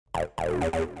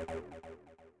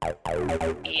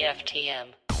EFTM.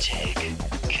 Tech,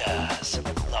 cars,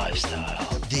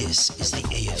 lifestyle. This is the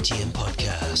EFTM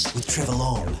podcast with Trevor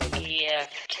Long.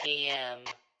 EFTM.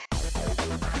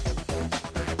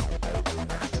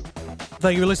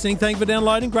 Thank you for listening. Thank you for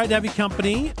downloading. Great to have your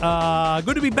company.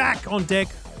 Good to be back on deck.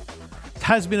 It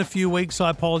has been a few weeks. I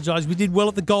apologise. We did well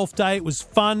at the golf day. It was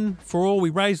fun for all. We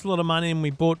raised a lot of money and we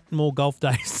bought more golf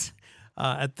days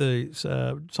at the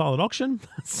silent auction.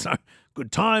 So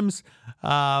good times.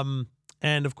 And,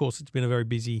 of course, it's been a very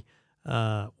busy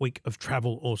week of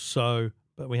travel or so.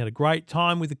 But we had a great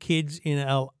time with the kids in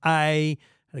LA. Had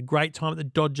a great time at the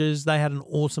Dodgers. They had an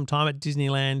awesome time at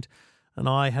Disneyland. And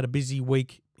I had a busy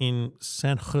week in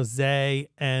San Jose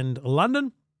and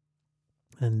London.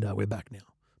 And we're back now.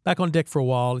 Back on deck for a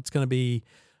while. It's going to be,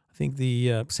 I think the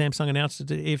Samsung announced it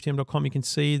at EFTM.com. You can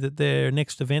see that their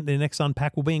next event, their next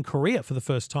unpack will be in Korea for the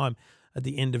first time at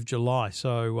the end of July.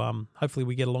 So hopefully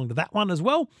we get along to that one as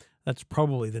well. That's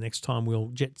probably the next time we'll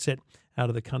jet set out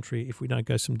of the country if we don't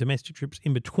go some domestic trips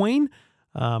in between.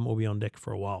 We'll be on deck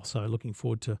for a while. So looking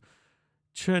forward to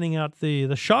churning out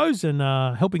the shows and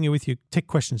helping you with your tech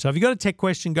questions. So if you've got a tech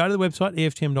question, go to the website,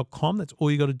 EFTM.com. That's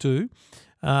all you got to do.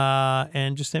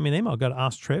 And just send me an email. Go to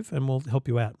Ask Trev and we'll help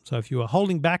you out. So if you are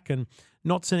holding back and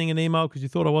not sending an email because you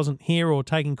thought I wasn't here or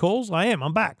taking calls, I am.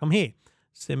 I'm back. I'm here.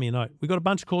 Send me a note. We've got a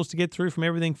bunch of calls to get through from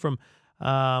everything from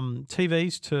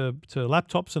TVs to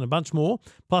laptops and a bunch more.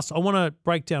 Plus, I want to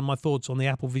break down my thoughts on the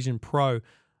Apple Vision Pro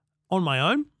on my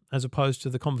own, as opposed to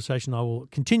the conversation I will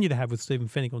continue to have with Stephen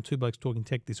Fennick on Two Blokes Talking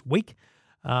Tech this week.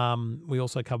 We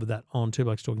also covered that on Two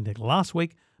Blokes Talking Tech last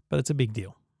week, but it's a big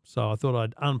deal. So I thought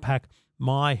I'd unpack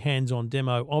my hands-on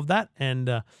demo of that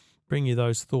and bring you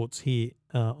those thoughts here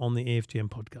on the EFTM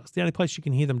podcast. The only place you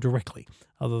can hear them directly,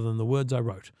 other than the words I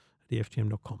wrote at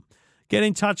EFTM.com. Get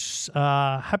in touch.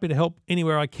 Happy to help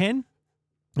anywhere I can.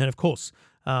 And, of course,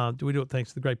 we do it thanks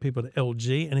to the great people at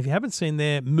LG. And if you haven't seen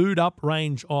their Mood Up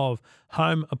range of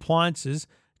home appliances,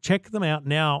 check them out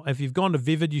now. If you've gone to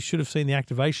Vivid, you should have seen the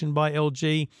activation by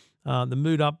LG. The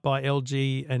Mood Up by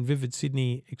LG and Vivid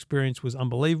Sydney experience was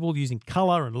unbelievable, using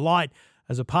colour and light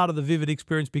as a part of the Vivid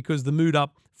experience, because the Mood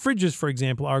Up fridges, for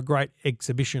example, are a great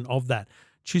exhibition of that.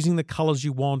 Choosing the colours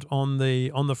you want on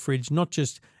the fridge, not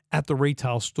just at the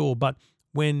retail store, but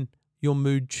when your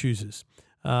mood chooses.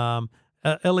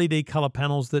 LED colour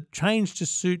panels that change to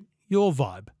suit your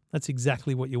vibe. That's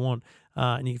exactly what you want.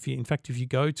 And if you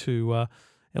go to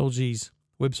LG's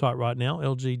website right now,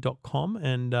 lg.com,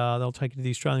 and they'll take you to the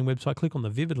Australian website, click on the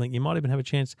Vivid link, you might even have a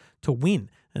chance to win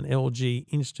an LG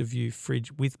InstaView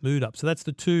fridge with Mood Up. So that's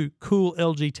the two cool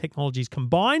LG technologies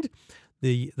combined,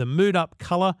 the Mood Up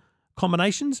colour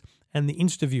combinations and the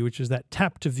InstaView, which is that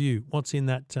tap to view what's in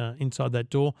that inside that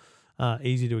door.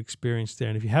 Easy to experience there.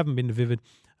 And if you haven't been to Vivid,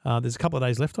 there's a couple of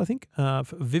days left, I think, for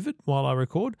Vivid while I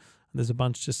record. There's a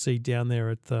bunch to see down there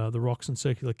at the Rocks and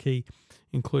Circular Quay,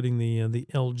 including the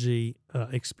LG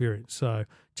experience. So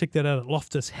check that out at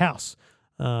Loftus House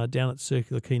down at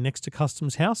Circular Quay next to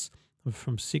Customs House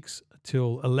from 6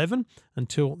 till 11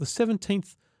 until the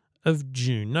 17th of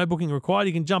June. No booking required.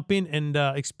 You can jump in and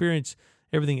experience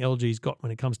everything LG's got when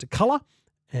it comes to colour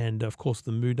and, of course,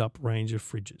 the Mood Up range of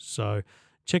fridges. So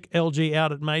check LG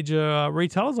out at major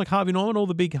retailers like Harvey Norman, all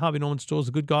the big Harvey Norman stores,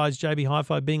 the Good Guys, JB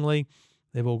Hi-Fi, Bingley.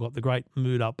 They've all got the great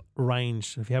Mood Up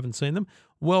range. If you haven't seen them,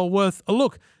 well worth a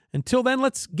look. Until then,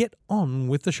 let's get on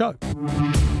with the show.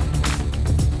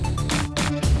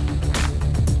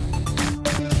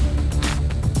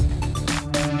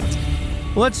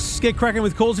 Let's get cracking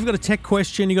with calls. If you've got a tech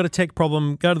question, you've got a tech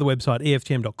problem, go to the website,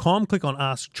 EFTM.com, click on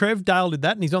Ask Trev. Dale did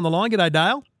that, and he's on the line. G'day,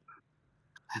 Dale.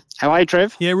 How are you,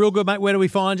 Trev? Yeah, real good, mate. Where do we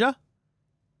find you?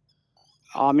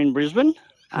 I'm in Brisbane,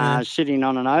 sitting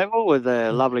on an oval with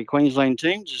a lovely Queensland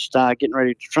team, just getting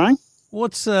ready to train.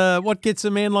 What gets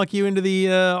a man like you into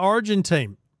the Origin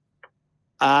team?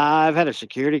 I've had a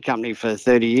security company for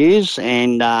 30 years,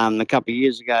 and a couple of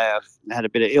years ago I had a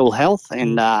bit of ill health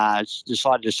and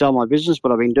decided to sell my business,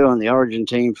 but I've been doing the Origin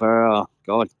team for,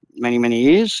 many, many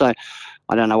years. So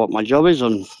I don't know what my job is.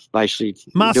 I'm basically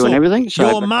doing everything. So,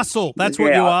 You're muscle. That's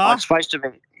what you are. I'm supposed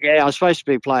to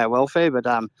be player welfare, but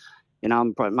I'm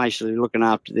basically looking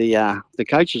after the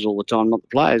coaches all the time, not the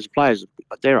players. The players,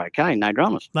 they're okay, no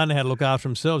dramas. They know how to look after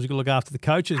themselves. You can look after the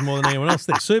coaches more than anyone else.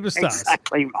 They're superstars.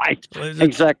 Exactly, mate.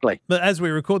 Exactly. But as we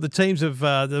record, the teams of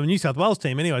the New South Wales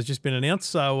team anyway has just been announced.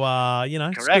 So,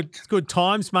 it's good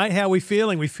times, mate. How are we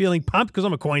feeling? We feeling pumped because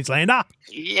I'm a Queenslander.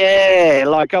 Yeah,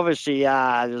 like obviously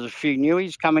there's a few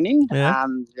newies coming in. Yeah.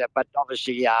 But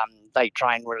obviously they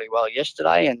trained really well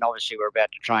yesterday, and obviously we're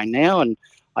about to train now, and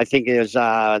I think it was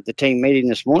the team meeting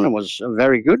this morning was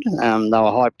very good. They were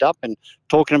hyped up and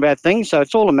talking about things. So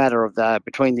it's all a matter of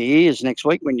between the ears next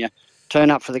week when you turn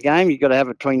up for the game. You've got to have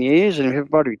it between the ears, and if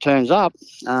everybody turns up,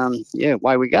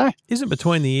 away we go. Isn't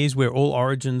between the ears where all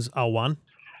origins are won?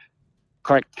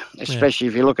 Correct, especially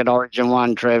if you look at Origin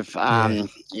 1, Trev.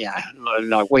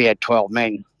 Like we had 12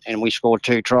 men and we scored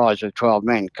 2 tries with 12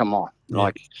 men. Come on.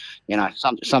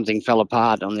 Something fell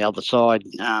apart on the other side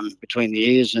between the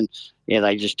ears, and,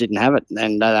 they just didn't have it,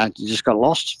 and they just got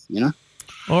lost,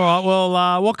 All right,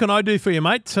 well, what can I do for you,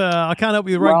 mate? I can't help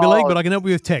you with rugby league, but I can help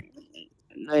you with tech.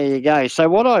 There you go. So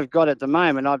what I've got at the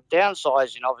moment, I'm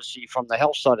downsizing, obviously, from the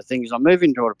health side of things. I'm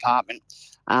moving to an apartment.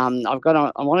 I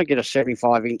want to get a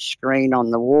 75-inch screen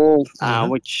on the wall,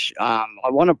 which I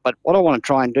want to. But what I want to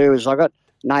try and do is I got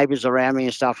neighbours around me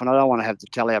and stuff, and I don't want to have the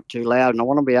telly up too loud, and I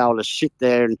want to be able to sit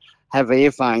there and have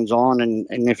earphones on, and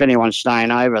if anyone's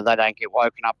staying over, they don't get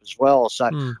woken up as well. So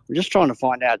I'm just trying to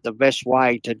find out the best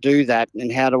way to do that,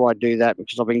 and how do I do that?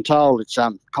 Because I've been told it's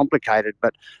complicated,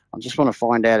 but I just want to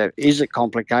find out, is it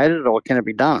complicated or can it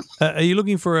be done? Are you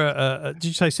looking for did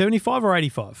you say 75 or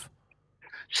 85?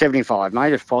 75,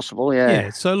 mate, if possible, yeah. Yeah,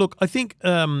 so look, I think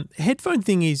headphone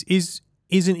thing is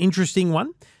an interesting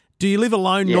one. Do you live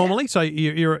alone normally? So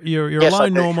you're Yes,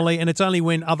 alone normally, and it's only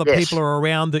when other people are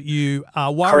around that you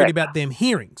are worried about them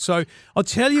hearing. So I'll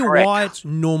tell you why it's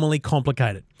normally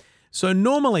complicated. So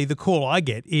normally the call I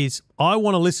get is I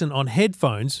want to listen on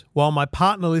headphones while my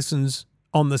partner listens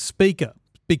on the speaker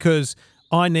because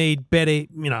I need better,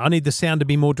 I need the sound to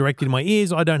be more directed in my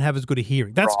ears. I don't have as good a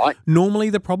hearing. That's normally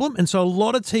the problem. And so a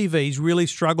lot of TVs really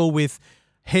struggle with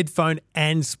headphone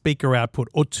and speaker output,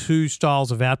 or 2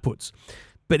 styles of outputs.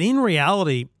 But in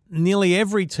reality, nearly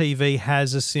every TV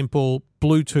has a simple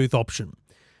Bluetooth option.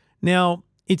 Now,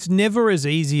 it's never as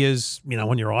easy as,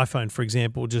 on your iPhone, for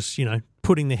example, just,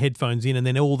 putting the headphones in and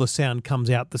then all the sound comes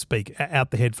out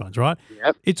the headphones, right?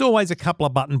 Yep. It's always a couple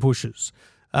of button pushes.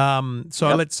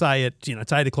 Let's say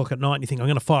it's 8 o'clock at night and you think, I'm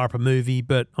going to fire up a movie,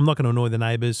 but I'm not going to annoy the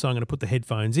neighbours, so I'm going to put the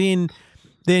headphones in.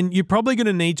 Then you're probably going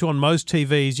to need to, on most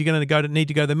TVs, you're going to need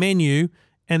to go to the menu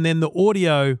and then the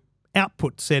audio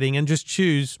output setting and just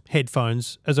choose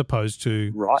headphones as opposed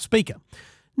to speaker.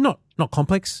 Not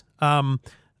complex.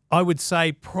 I would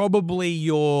say probably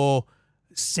your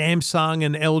Samsung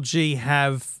and LG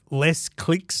have less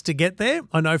clicks to get there.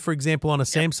 I know, for example, on a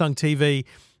Samsung TV,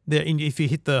 if you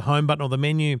hit the home button or the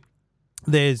menu,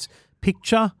 there's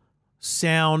picture,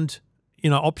 sound,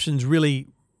 options really,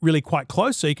 really quite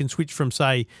close. So you can switch from,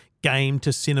 say, game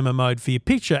to cinema mode for your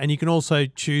picture, and you can also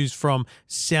choose from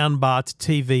soundbar to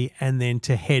TV and then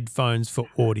to headphones for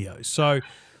audio. So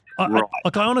I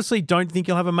honestly don't think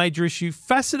you'll have a major issue.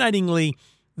 Fascinatingly,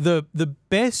 the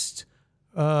best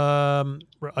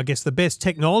the best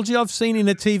technology I've seen in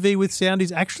a TV with sound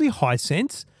is actually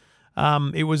Hisense.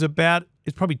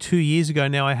 It's probably 2 years ago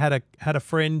now. I had a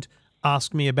friend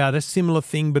ask me about a similar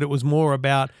thing, but it was more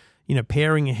about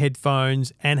pairing your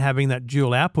headphones and having that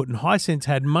dual output. And Hisense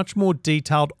had much more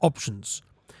detailed options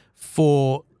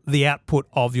for the output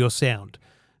of your sound.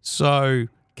 So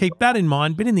keep that in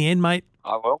mind. But in the end, mate,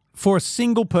 I will. For a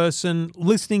single person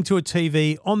listening to a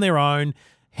TV on their own,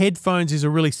 headphones is a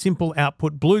really simple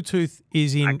output. Bluetooth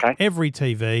is in every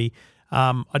TV.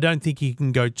 I don't think you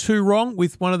can go too wrong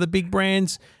with one of the big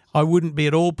brands. I wouldn't be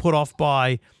at all put off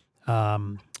by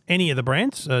any of the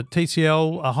brands,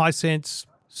 TCL, Hisense,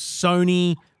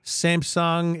 Sony,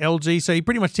 Samsung, LG. So you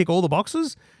pretty much tick all the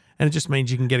boxes, and it just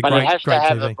means you can get a great TV. But it has to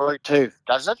have a Bluetooth,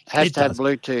 does it? It has to have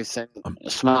Bluetooth and a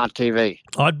smart TV.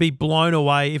 I'd be blown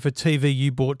away if a TV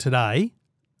you bought today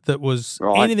that was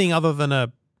anything other than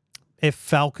a F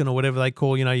Falcon or whatever they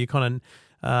call, your kind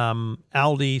of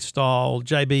Aldi style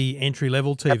JB entry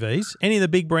level TVs. Any of the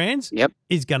big brands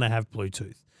is going to have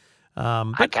Bluetooth.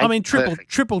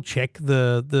 Triple check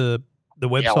the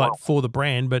website for the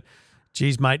brand. But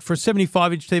geez, mate, for a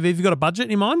 75-inch TV, have you got a budget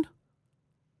in your mind?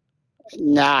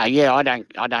 I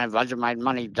don't have a budget, mate.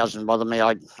 Money doesn't bother me.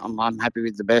 I'm happy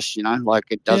with the best,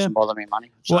 it doesn't bother me,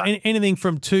 money. So. Well, anything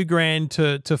from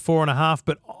 $2,000 to $4,500.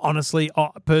 But honestly,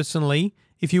 personally,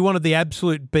 if you wanted the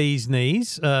absolute bee's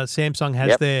knees, Samsung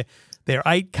has their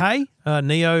 8K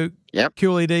Neo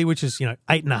QLED, which is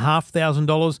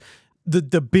 $8,500.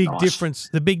 The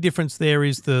big difference there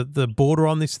is the border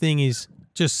on this thing is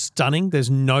just stunning. There's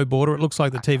no border. It looks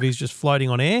like the TV is just floating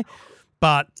on air.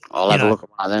 But I'll have a look at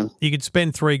one of them. You could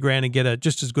spend $3,000 and get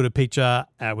just as good a picture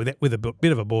with a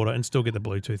bit of a border and still get the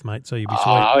Bluetooth, mate. So you'd be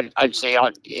sweet.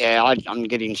 I'm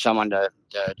getting someone to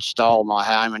style my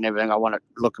home and everything. I want it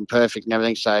looking perfect and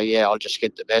everything. So I'll just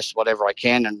get the best, whatever I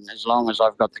can, and as long as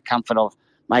I've got the comfort of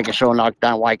making sure I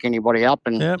don't wake anybody up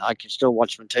and Yep. I can still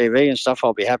watch my TV and stuff.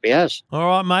 I'll be happy as. All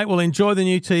right, mate. Well, enjoy the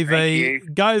new Thank TV. you.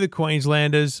 Go the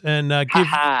Queenslanders and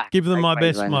give them Great my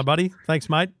best, my Queenslanders. buddy. Thanks,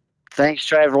 mate. Thanks,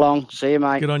 Trav. Long. See you,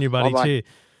 mate. Good on you, buddy. Bye-bye. Cheers.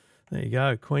 There you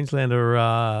go.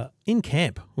 Queenslander in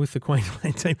camp with the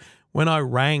Queensland team. When I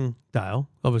rang Dale,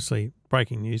 obviously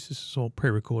breaking news, this is all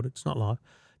pre-recorded. It's not live.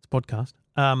 It's a podcast.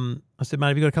 I said, mate,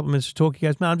 have you got a couple of minutes to talk? He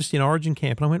goes, man, I'm just in Origin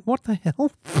camp. And I went, what the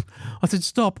hell? I said,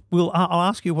 stop. I'll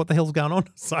ask you what the hell's going on.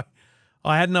 So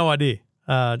I had no idea.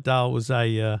 Dale was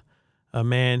a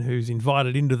man who's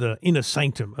invited into the inner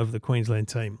sanctum of the Queensland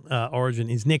team. Origin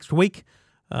is next week,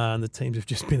 and the teams have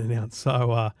just been announced.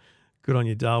 So good on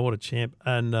you, Dale. What a champ.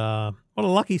 And what a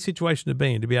lucky situation to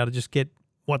be in, to be able to just get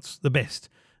what's the best.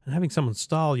 And having someone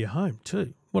style your home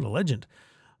too. What a legend.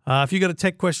 If you've got a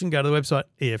tech question, go to the website,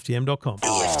 EFTM.com.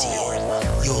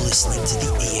 EFTM. You're listening to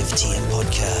the EFTM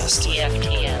podcast.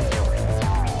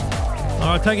 EFTM. All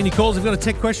right, taking your calls. If you've got a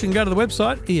tech question, go to the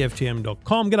website,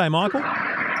 EFTM.com. G'day, Michael.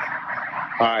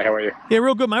 Hi, how are you? Yeah,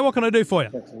 real good, mate. What can I do for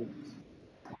you?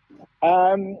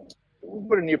 We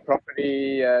put a new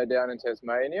property down in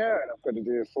Tasmania, and I've got to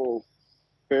do a full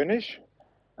furnish.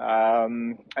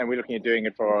 And we're looking at doing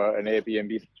it for an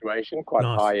Airbnb situation, quite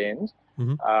Nice. high end.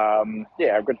 Mm-hmm.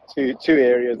 I've got two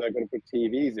areas I've got to put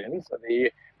TVs in. So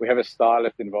we have a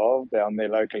stylist involved down there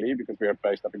locally because we are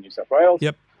based up in New South Wales.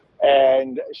 Yep.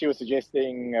 And she was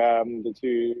suggesting the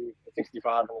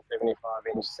 65 and the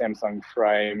 75-inch Samsung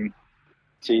frame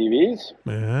TVs.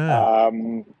 Yeah.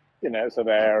 So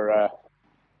they're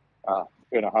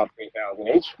 2,500, 3,000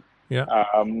 each. Yeah.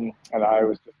 And I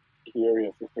was just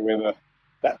curious as to whether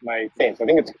that made sense. I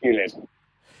think it's QLED.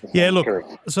 Yeah, look,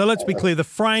 Correct. so let's be clear. The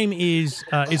frame is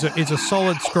a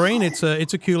solid screen. It's a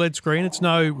QLED screen. It's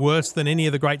no worse than any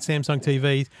of the great Samsung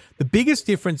TVs. The biggest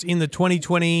difference in the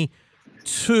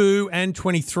 2022 and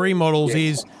 23 models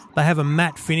is they have a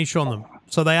matte finish on them.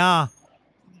 So they are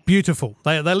beautiful.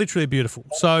 They're literally beautiful.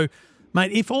 So,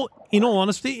 mate, in all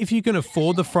honesty, if you can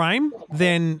afford the frame,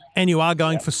 and you are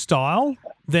going for style,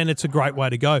 then it's a great way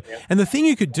to go. And the thing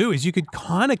you could do is you could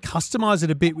kind of customize it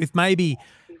a bit with maybe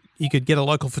you could get a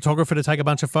local photographer to take a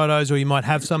bunch of photos, or you might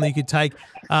have some that you could take,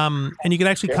 and you could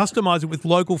actually customize it with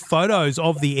local photos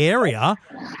of the area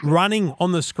running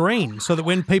on the screen so that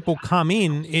when people come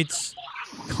in, it's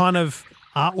kind of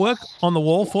artwork on the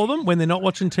wall for them when they're not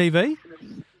watching TV,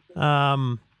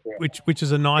 which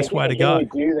is a nice way to go.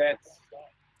 Can you do that?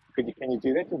 Can you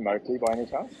do that remotely by any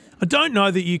chance? I don't know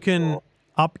that you can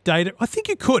update it. I think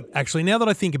you could, actually, now that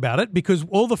I think about it, because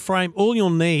all you'll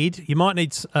need, you might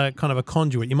need kind of a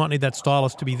conduit. You might need that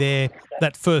stylus to be there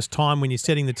that first time when you're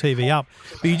setting the TV up.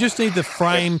 But you just need the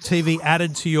frame TV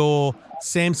added to your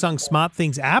Samsung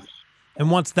SmartThings app. And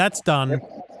once that's done,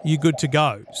 you're good to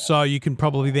go. So you can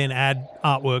probably then add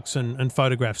artworks and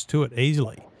photographs to it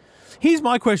easily. Here's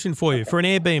my question for you. For an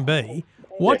Airbnb,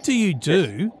 what do you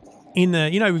do in the,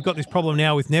 we've got this problem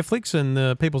now with Netflix and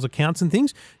the people's accounts and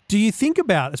things. Do you think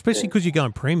about, especially because you're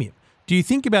going premium, do you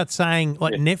think about saying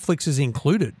like Netflix is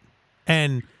included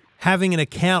and having an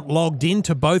account logged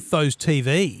into both those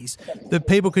TVs that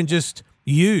people can just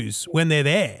use when they're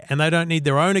there and they don't need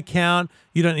their own account,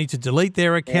 you don't need to delete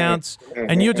their accounts,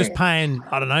 and you're just paying,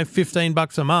 I don't know,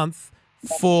 $15 a month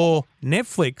for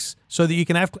Netflix so that you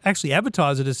can actually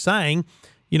advertise it as saying,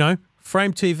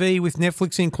 frame TV with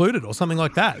Netflix included or something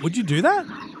like that. Would you do that?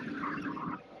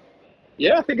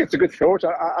 Yeah, I think it's a good thought.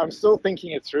 I'm still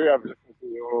thinking it through. I've listened to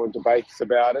your debates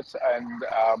about it, and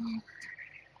I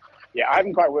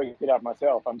haven't quite worked it out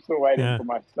myself. I'm still waiting for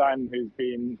my son, who's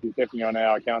definitely on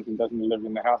our account and doesn't live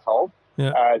in the household,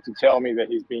 to tell me that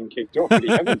he's been kicked off, but he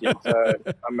hasn't yet. So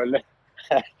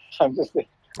I'm just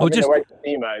wait to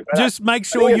see, mate. Just make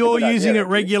sure you're using it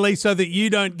regularly so that you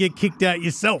don't get kicked out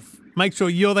yourself. Make sure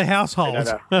you're the household.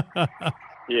 No.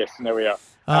 Yes, there we are.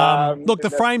 Look, the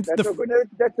frame. That's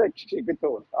actually a good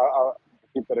thought. I'll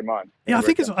keep that in mind. Yeah, I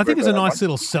think it's a nice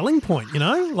little selling point.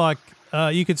 Like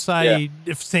you could say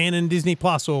if Stan and Disney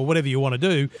Plus or whatever you want to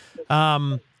do,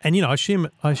 and I assume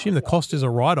the cost is a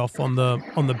write-off on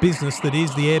the business that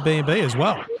is the Airbnb as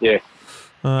well. Yeah.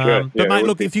 But mate,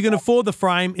 look, if you can afford the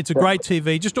frame, it's a great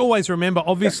TV. Just always remember,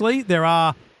 obviously, there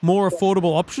are more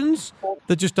affordable options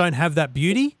that just don't have that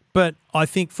beauty. But I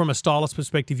think from a stylist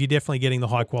perspective, you're definitely getting the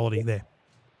high quality there.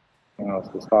 Oh,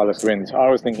 the stylist wins. I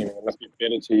was thinking it must be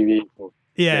better TV for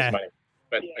less money.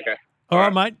 But okay. All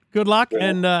right, mate. Good luck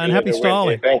and happy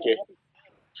styling. Yeah, thank you.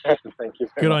 Thank you.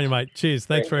 Good on you, mate. Cheers.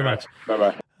 Thanks very much.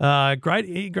 Bye-bye.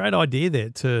 Great idea there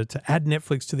to add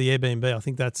Netflix to the Airbnb. I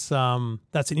think that's an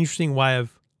interesting way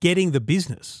of getting the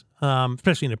business,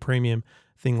 especially in a premium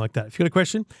thing like that. If you've got a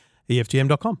question,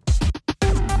 EFTM.com.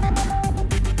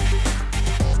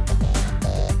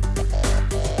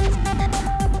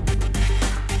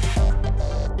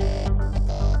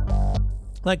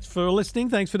 Thanks for listening.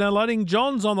 Thanks for downloading.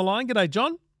 John's on the line. G'day,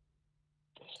 John.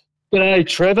 G'day,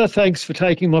 Trevor. Thanks for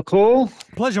taking my call.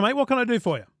 Pleasure, mate. What can I do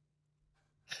for you?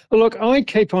 Well, look, I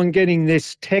keep on getting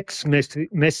this text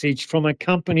message from a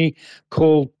company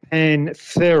called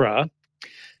Panthera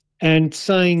and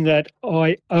saying that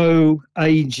I owe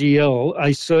AGL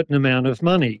a certain amount of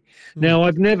money. Now,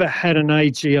 I've never had an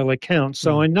AGL account,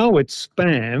 so I know it's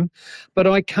spam, but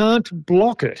I can't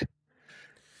block it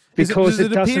because it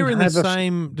doesn't have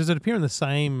Does it appear in the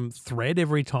same thread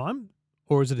every time,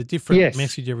 or is it a different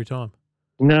message every time?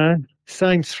 No,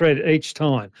 same thread each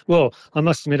time. Well, I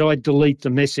must admit, I delete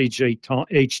the message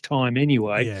each time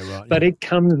anyway. Yeah, right. But it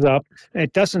comes up.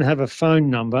 It doesn't have a phone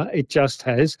number. It just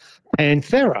has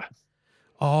Panthera.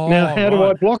 Oh, now, how do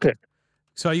I block it?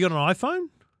 So you got an iPhone?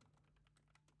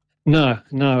 No,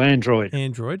 Android.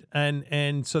 Android,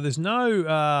 and so there's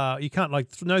no you can't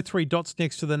no three dots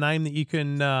next to the name that you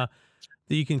can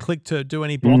click to do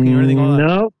any blocking or anything like that.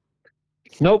 No,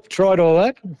 nope. Tried all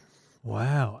that.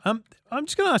 Wow. I'm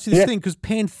just going to ask you this thing because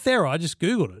Panthera, I just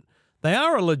Googled it. They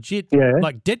are a legit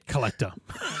like debt collector.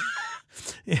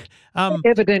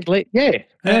 Evidently, yeah.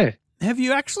 Have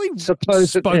you actually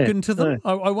Suppose spoken to them?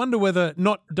 No. I wonder whether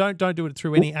don't do it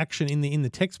through any action in the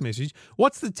text message.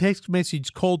 What's the text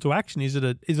message call to action? Is it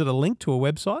a link to a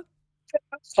website?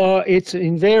 It's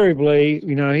invariably,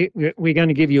 we're going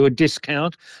to give you a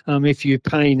discount if you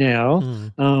pay now,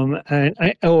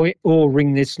 or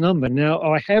ring this number. Now,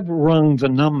 I have rung the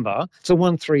number. It's a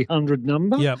 1300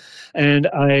 number, and the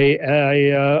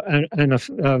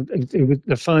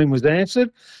phone was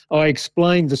answered. I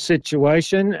explained the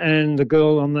situation, and the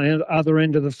girl on the other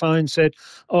end of the phone said,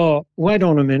 "Oh, wait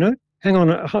on a minute, hang on,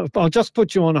 I'll just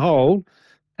put you on hold,"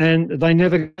 and they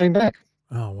never came back.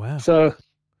 Oh wow!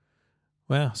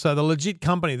 Wow, so the legit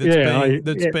company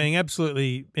that's being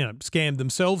absolutely scammed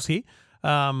themselves here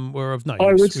were of no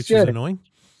use, which is annoying.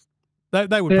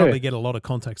 They would probably get a lot of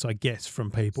contacts, I guess,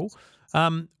 from people.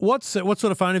 What sort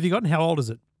of phone have you got, and how old is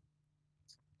it?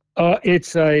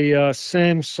 It's a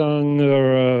Samsung,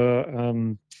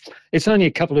 or it's only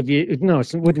a couple of years. No,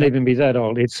 it wouldn't even be that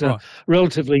old. It's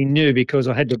relatively new because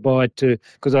I had to buy it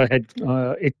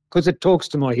because it talks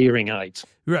to my hearing aids.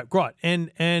 Right.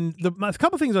 And a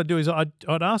couple of things I'd do is I'd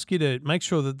ask you to make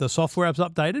sure that the software app's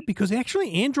updated because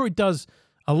actually Android does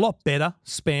a lot better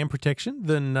spam protection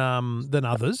than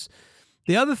others.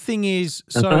 The other thing is,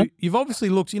 so you've obviously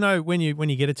looked, when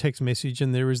you get a text message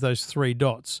and there is those three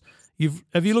dots,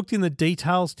 have you looked in the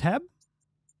details tab?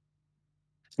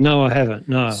 No, I haven't.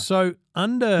 No. So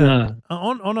on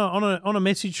a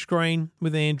message screen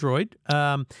with Android,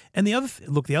 and the other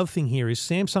thing here is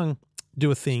Samsung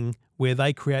do a thing where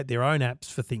they create their own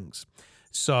apps for things.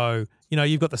 So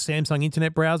you've got the Samsung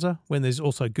Internet browser when there's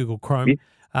also Google Chrome.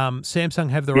 Samsung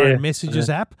have their own Messages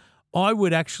app. I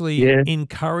would actually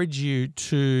encourage you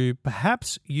to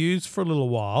perhaps use for a little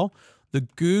while the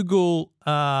Google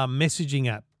messaging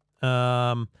app.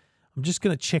 I'm just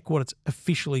going to check what it's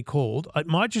officially called. It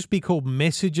might just be called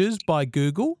Messages by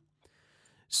Google.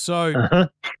 So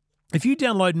if you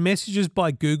download Messages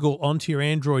by Google onto your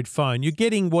Android phone, you're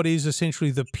getting what is essentially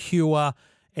the pure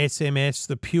SMS,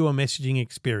 the pure messaging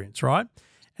experience, right?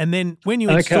 And then when you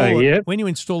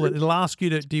install it, it'll ask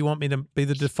you do you want me to be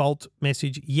the default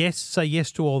message? Yes, say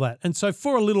yes to all that. And so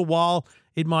for a little while,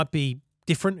 it might be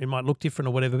different, it might look different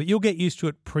or whatever, but you'll get used to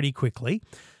it pretty quickly.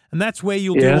 And that's where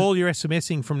you'll do all your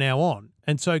SMSing from now on.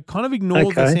 And so kind of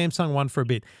ignore the Samsung one for a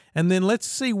bit. And then let's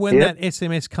see when that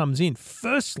SMS comes in.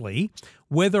 Firstly,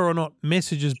 whether or not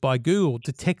Messages by Google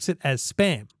detects it as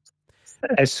spam.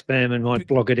 As spam and might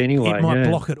block it anyway. It might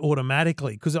block it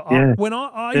automatically. Because when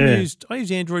I used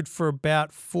Android for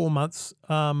about 4 months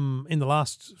in the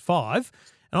last 5,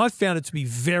 and I found it to be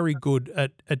very good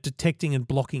at detecting and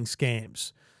blocking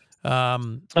scams.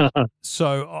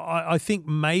 So I think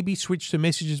maybe switch to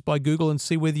Messages by Google and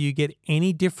see whether you get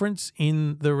any difference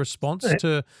in the response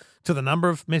to the number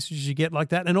of messages you get like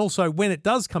that. And also when it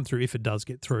does come through, if it does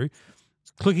get through,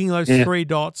 clicking those three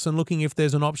dots and looking if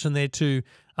there's an option there to,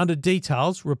 under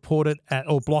details, report it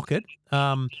or block it,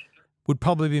 would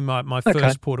probably be my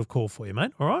first port of call for you,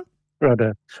 mate. All right?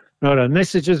 Righto.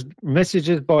 Messages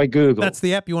by Google. That's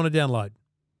the app you want to download.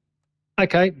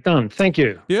 Okay, done. Thank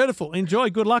you. Beautiful. Enjoy.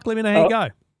 Good luck. Let me know how you go.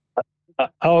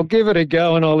 I'll give it a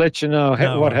go and I'll let you know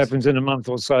what happens in a month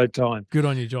or so time. Good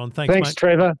on you, John. Thanks, mate.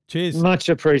 Trevor. Cheers. Much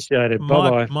appreciated.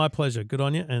 Bye-bye. My pleasure. Good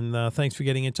on you, and thanks for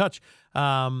getting in touch.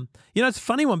 It's a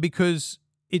funny one because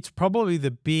it's probably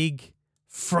the big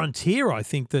frontier, I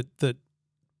think, that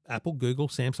Apple, Google,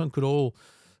 Samsung could all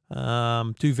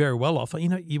do very well off.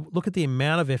 You look at the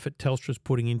amount of effort Telstra's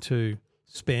putting into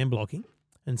spam blocking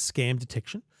and scam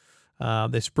detection.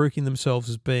 They're spruiking themselves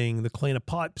as being the cleaner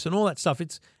pipes and all that stuff.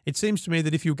 It seems to me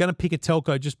that if you were going to pick a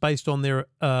telco just based on their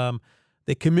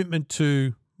commitment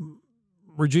to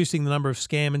reducing the number of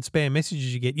scam and spam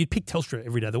messages you get, you'd pick Telstra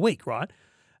every day of the week, right?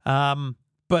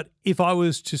 But if I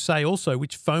was to say also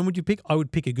which phone would you pick, I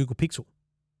would pick a Google Pixel,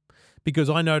 because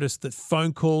I noticed that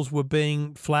phone calls were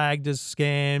being flagged as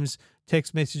scams,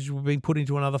 text messages were being put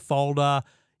into another folder.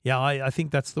 Yeah, I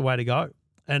think that's the way to go.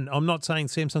 And I'm not saying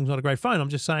Samsung's not a great phone. I'm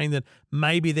just saying that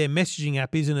maybe their messaging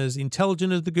app isn't as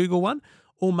intelligent as the Google one,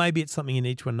 or maybe it's something you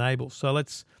need to enable. So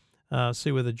let's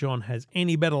see whether John has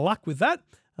any better luck with that,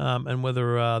 and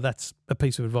whether that's a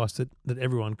piece of advice that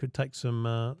everyone could take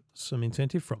some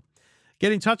incentive from.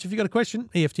 Get in touch if you've got a question,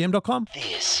 EFTM.com.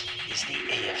 This is the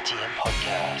EFTM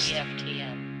podcast.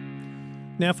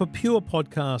 EFTM. Now, for pure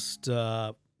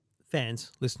podcast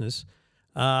fans, listeners,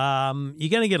 you're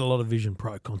going to get a lot of Vision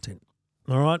Pro content.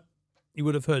 All right? You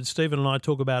would have heard Stephen and I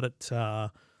talk about it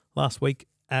last week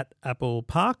at Apple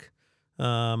Park.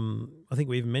 I think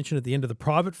we even mentioned at the end of the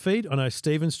private feed. I know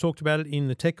Stephen's talked about it in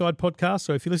the Tech Guide podcast.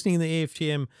 So if you're listening in the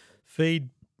EFTM feed,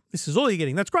 this is all you're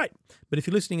getting. That's great. But if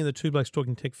you're listening in the Two Blokes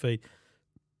Talking Tech feed,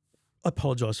 I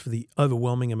apologise for the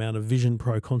overwhelming amount of Vision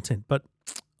Pro content. But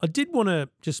I did want to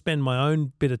just spend my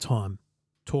own bit of time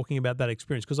talking about that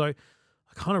experience, because I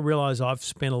kind of realise I've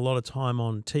spent a lot of time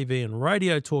on TV and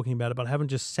radio talking about it, but I haven't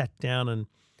just sat down and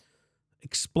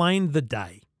explained the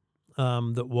day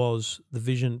that was the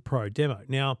Vision Pro demo.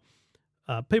 Now,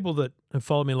 people that have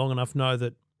followed me long enough know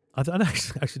that I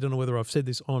actually don't know whether I've said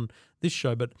this on this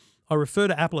show, but I refer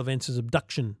to Apple events as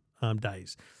abduction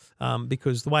days,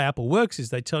 because the way Apple works is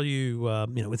they tell you,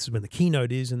 this is when the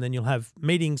keynote is, and then you'll have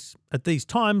meetings at these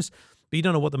times, but you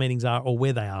don't know what the meetings are or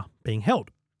where they are being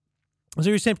held. So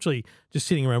you're essentially just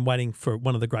sitting around waiting for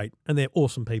one of the great, and they're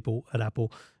awesome people at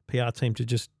Apple PR team, to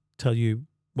just tell you,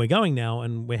 we're going now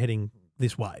and we're heading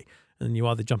this way. And you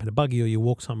either jump in a buggy or you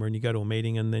walk somewhere and you go to a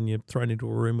meeting, and then you're thrown into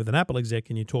a room with an Apple exec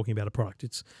and you're talking about a product.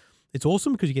 It's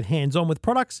awesome because you get hands-on with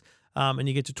products, and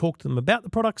you get to talk to them about the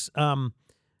products. But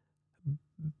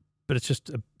it's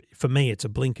just, for me, it's a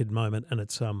blinkered moment, and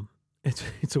it's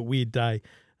a weird day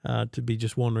to be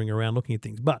just wandering around looking at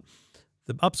things. But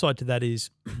the upside to that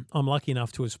is I'm lucky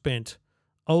enough to have spent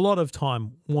a lot of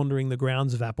time wandering the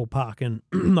grounds of Apple Park. And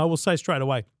I will say straight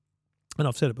away, and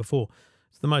I've said it before,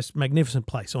 it's the most magnificent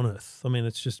place on earth. I mean,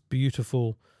 it's just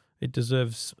beautiful. It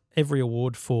deserves every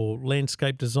award for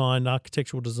landscape design,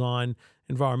 architectural design,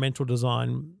 environmental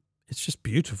design. It's just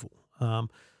beautiful. From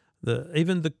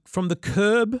the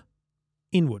curb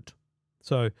inward.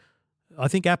 So I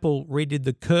think Apple redid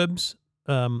the curbs,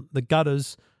 the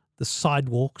gutters, the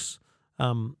sidewalks,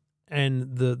 and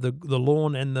the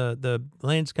lawn and the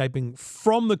landscaping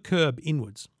from the curb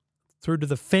inwards through to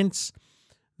the fence,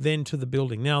 then to the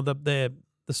building. Now, the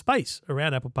space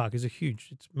around Apple Park is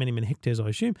it's many, many hectares, I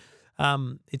assume.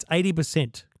 It's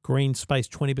 80% green space,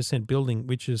 20% building,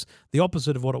 which is the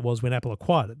opposite of what it was when Apple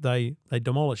acquired it. They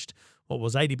demolished what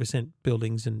was 80%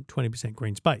 buildings and 20%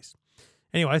 green space.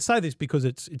 Anyway, I say this because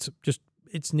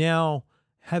it's now,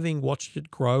 having watched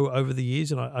it grow over the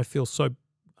years, and I feel so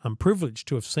privileged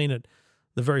to have seen it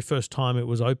the very first time it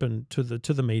was open to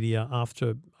the media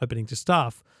after opening to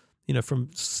staff. From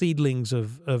seedlings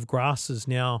of grasses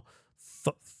now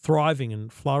thriving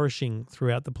and flourishing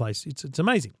throughout the place. It's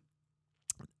amazing.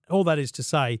 All that is to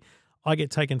say, I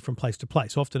get taken from place to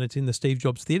place. Often it's in the Steve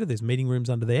Jobs Theatre. There's meeting rooms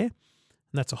under there, and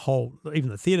that's even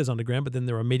the theatre's underground, but then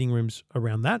there are meeting rooms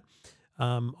around that.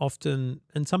 Often,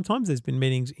 and sometimes there's been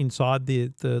meetings inside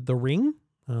the ring,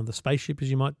 the spaceship,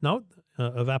 as you might know it,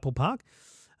 of Apple Park.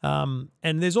 And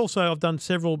there's also, I've done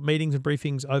several meetings and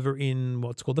briefings over in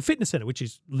what's called the fitness center, which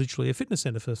is literally a fitness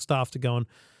center for staff to go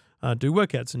and do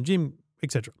workouts and gym,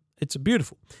 etc. It's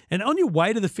beautiful. And on your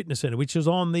way to the fitness center, which is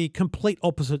on the complete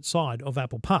opposite side of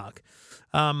Apple Park,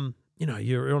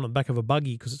 you're on the back of a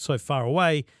buggy because it's so far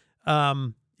away.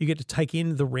 You get to take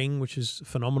in the ring, which is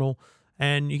phenomenal.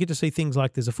 And you get to see things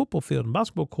like there's a football field and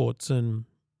basketball courts and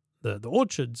the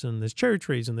orchards, and there's cherry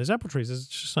trees and there's apple trees. There's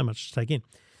just so much to take in.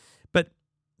 But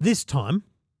this time,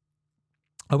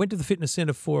 I went to the fitness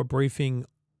center for a briefing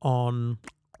that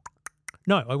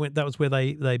was where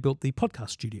they built the podcast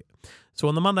studio. So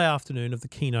on the Monday afternoon of the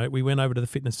keynote, we went over to the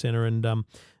fitness center and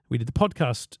we did the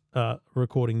podcast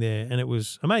recording there, and it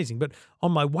was amazing. But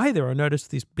on my way there, I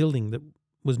noticed this building that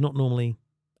was not normally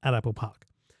at Apple Park.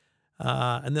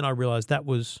 And then I realized that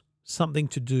was something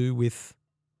to do with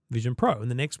Vision Pro.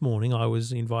 And the next morning I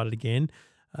was invited again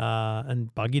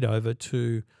and buggied over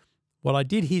to what I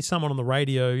did hear someone on the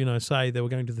radio, say they were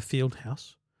going to the field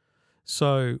house.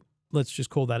 So let's just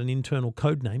call that an internal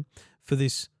code name for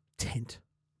this tent.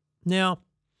 Now,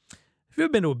 If you've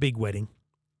ever been to a big wedding,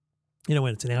 you know,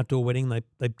 when it's an outdoor wedding,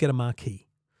 they get a marquee.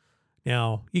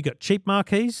 Now, you got cheap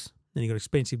marquees, then you got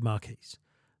expensive marquees.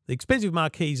 The expensive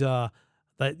marquees are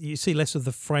that you see less of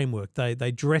the framework.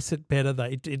 They dress it better.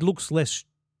 It looks less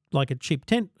like a cheap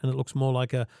tent, and it looks more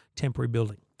like a temporary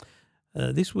building.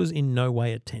 This was in no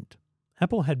way a tent.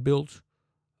 Apple had built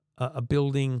a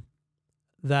building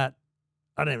that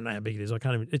I don't even know how big it is. I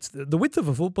can't even. It's the width of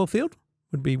a football field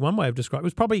would be one way of describing it. It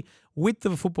was probably width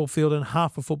of a football field and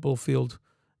half a football field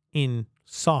in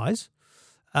size.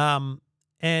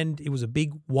 And it was a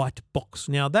big white box.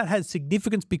 Now, that has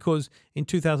significance because in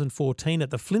 2014 at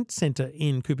the Flint Centre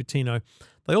in Cupertino,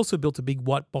 they also built a big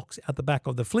white box at the back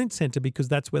of the Flint Centre because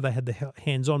that's where they had the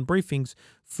hands-on briefings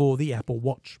for the Apple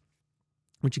Watch,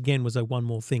 which again was a one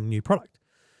more thing, new product.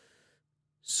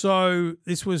 So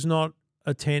this was not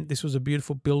a tent. This was a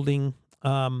beautiful building.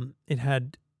 It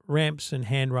had ramps and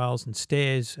handrails and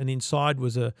stairs, and inside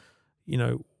was a,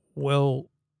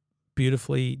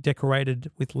 beautifully decorated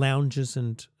with lounges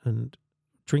and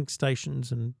drink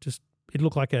stations, and just it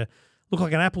looked like an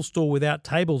Apple store without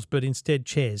tables, but instead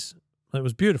chairs. It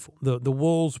was beautiful. The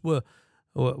walls were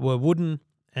wooden,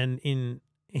 and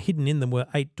hidden in them were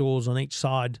 8 doors on each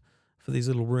side for these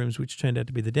little rooms, which turned out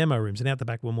to be the demo rooms, and out the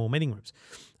back were more meeting rooms.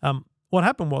 What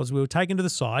happened was we were taken to the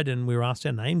side and we were asked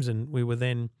our names, and we were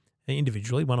then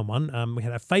individually, one-on-one, we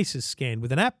had our faces scanned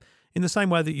with an app in the same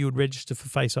way that you would register for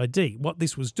Face ID. What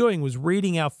this was doing was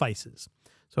reading our faces.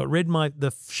 So it read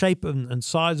the shape and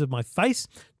size of my face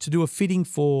to do a fitting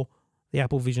for the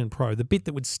Apple Vision Pro, the bit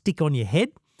that would stick on your head.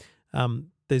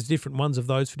 There's different ones of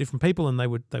those for different people, and they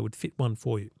would fit one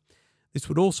for you. This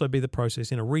would also be the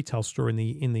process in a retail store in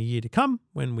the year to come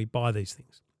when we buy these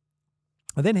things.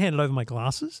 I then handed over my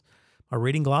glasses, my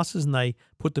reading glasses, and they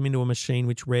put them into a machine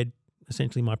which read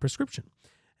essentially my prescription.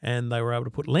 And they were able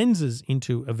to put lenses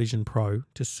into a Vision Pro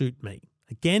to suit me.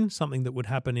 Again, something that would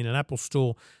happen in an Apple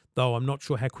store, though I'm not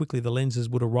sure how quickly the lenses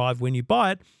would arrive when you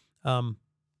buy it.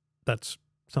 That's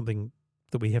something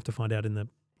that we have to find out in the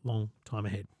long time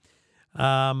ahead.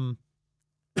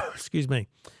 Excuse me.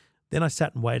 Then I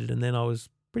sat and waited, and then I was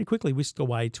pretty quickly whisked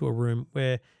away to a room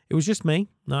where it was just me.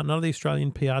 None of the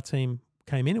Australian PR team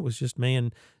came in. It was just me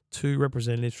and 2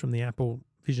 representatives from the Apple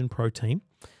Vision Pro team.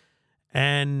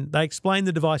 And they explained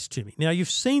the device to me. Now, you've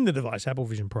seen the device, Apple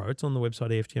Vision Pro. It's on the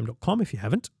website EFTM.com. If you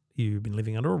haven't, you've been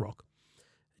living under a rock.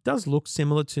 It does look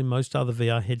similar to most other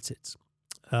VR headsets.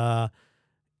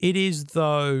 It is,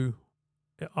 though,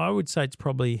 I would say it's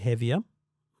probably heavier.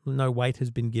 No weight has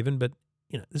been given, but,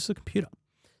 this is a computer.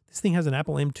 This thing has an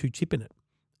Apple M2 chip in it.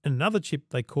 And another chip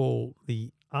they call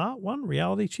the R1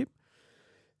 reality chip.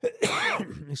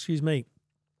 Excuse me.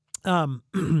 And,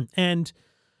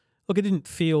 look, it didn't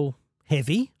feel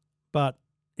heavy, but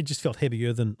it just felt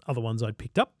heavier than other ones I'd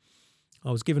picked up.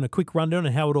 I was given a quick rundown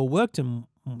on how it all worked and,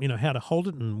 how to hold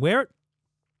it and wear it,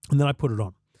 and then I put it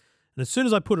on. And as soon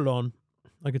as I put it on,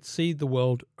 I could see the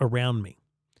world around me.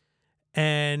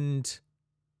 And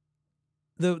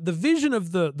the vision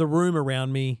of the room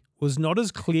around me was not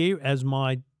as clear as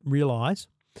my real eyes.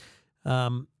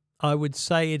 I would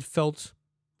say it felt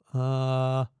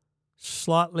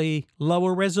slightly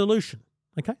lower resolution.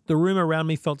 Okay, the room around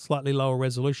me felt slightly lower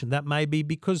resolution. That may be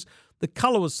because the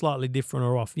color was slightly different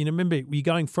or off. Remember, you're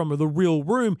going from the real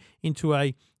room into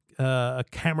a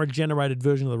camera-generated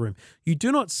version of the room. You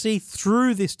do not see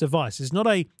through this device. It's not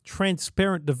a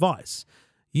transparent device.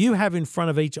 You have in front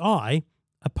of each eye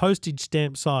a postage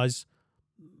stamp size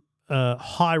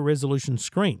high-resolution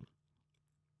screen.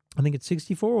 I think it's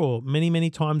 64 or many, many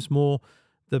times more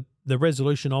the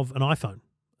resolution of an iPhone.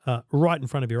 Right in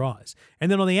front of your eyes.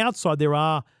 And then on the outside, there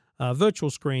are virtual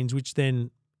screens, which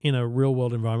then in a real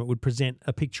world environment would present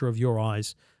a picture of your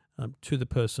eyes to the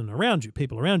person around you,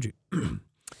 people around you.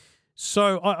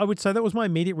 So I would say that was my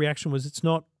immediate reaction was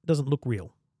doesn't look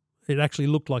real. It actually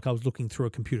looked like I was looking through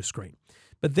a computer screen.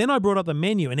 But then I brought up the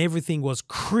menu and everything was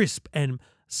crisp and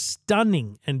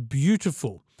stunning and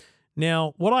beautiful.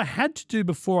 Now, what I had to do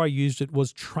before I used it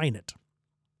was train it.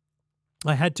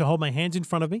 I had to hold my hands in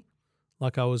front of me,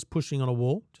 like I was pushing on a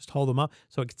wall, just hold them up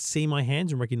so I could see my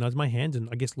hands and recognize my hands and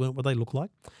I guess learn what they look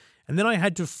like. And then I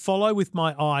had to follow with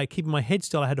my eye, keeping my head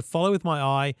still. I had to follow with my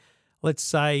eye, let's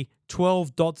say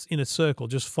 12 dots in a circle,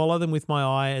 just follow them with my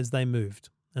eye as they moved.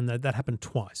 And that happened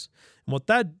twice. And what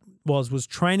that was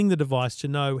training the device to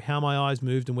know how my eyes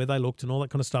moved and where they looked and all that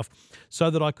kind of stuff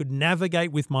so that I could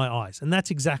navigate with my eyes. And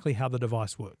that's exactly how the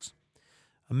device works.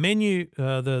 A menu,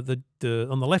 on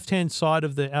the left-hand side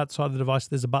of the outside of the device,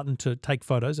 there's a button to take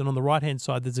photos, and on the right-hand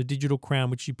side, there's a digital crown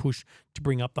which you push to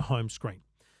bring up the home screen.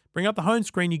 Bring up the home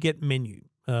screen, you get menu.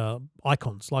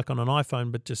 icons like on an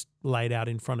iPhone, but just laid out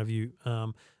in front of you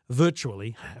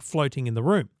virtually, floating in the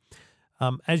room.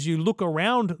 As you look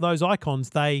around those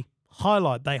icons, they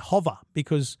highlight, they hover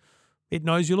because it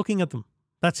knows you're looking at them.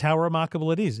 That's how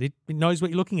remarkable it is. It knows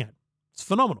what you're looking at. It's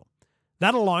phenomenal.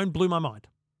 That alone blew my mind.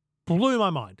 Blew my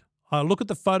mind. I look at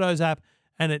the Photos app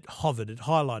and it hovered, it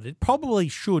highlighted. It probably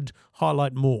should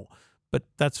highlight more, but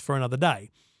that's for another day.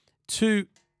 To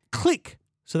click,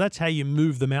 so that's how you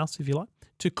move the mouse, if you like.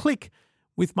 To click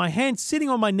with my hand sitting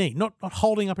on my knee, not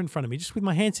holding up in front of me, just with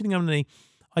my hand sitting on my knee,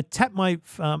 I tap my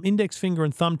index finger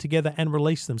and thumb together and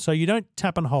release them. So you don't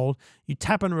tap and hold, you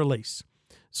tap and release.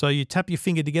 So you tap your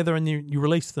finger together and you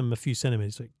release them a few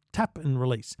centimeters. So tap and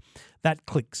release. That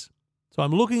clicks. So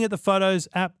I'm looking at the Photos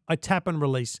app, I tap and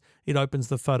release. It opens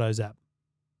the Photos app.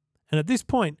 And at this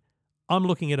point, I'm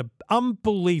looking at an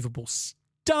unbelievable,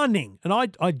 stunning, and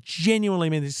I genuinely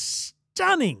mean this,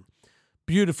 stunning,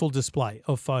 beautiful display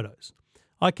of photos.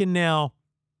 I can now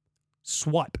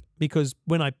swipe because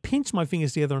when I pinch my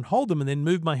fingers together and hold them and then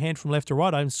move my hand from left to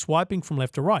right, I'm swiping from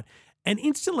left to right. And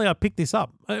instantly I picked this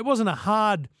up. It wasn't a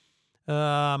hard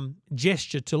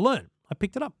gesture to learn. I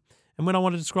picked it up. And when I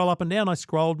wanted to scroll up and down, I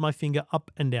scrolled my finger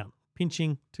up and down,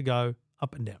 pinching to go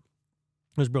up and down.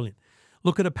 It was brilliant.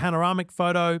 Look at a panoramic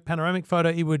photo,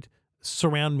 it would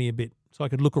surround me a bit so I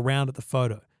could look around at the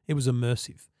photo. It was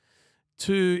immersive.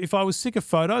 If I was sick of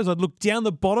photos, I'd look down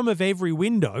the bottom of every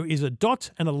window is a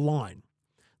dot and a line.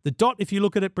 The dot, if you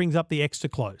look at it, brings up the X to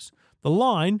close. The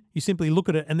line, you simply look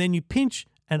at it and then you pinch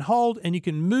and hold and you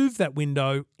can move that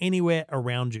window anywhere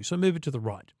around you. So move it to the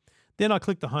right. Then I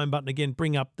click the home button again,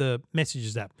 bring up the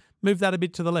Messages app. Move that a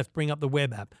bit to the left, bring up the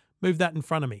Web app. Move that in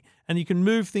front of me. And you can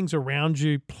move things around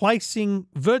you, placing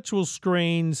virtual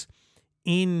screens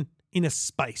in a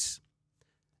space.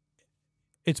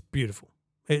 It's beautiful.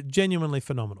 It's genuinely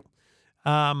phenomenal.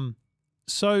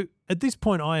 So at this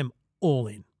point, I am all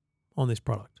in on this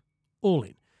product. All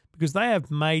in. Because they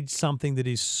have made something that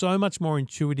is so much more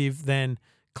intuitive than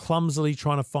clumsily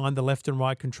trying to find the left and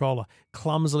right controller,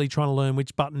 clumsily trying to learn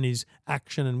which button is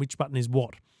action and which button is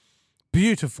what.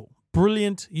 Beautiful,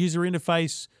 brilliant user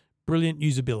interface, brilliant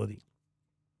usability.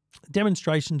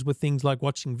 Demonstrations were things like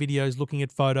watching videos, looking at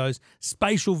photos,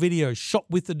 spatial videos shot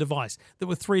with the device that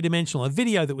were three-dimensional, a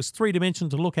video that was three-dimensional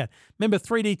to look at. Remember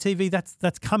 3D TV,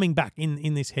 that's coming back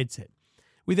in this headset.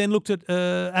 We then looked at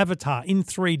Avatar in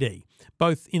 3D,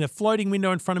 both in a floating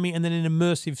window in front of me and then in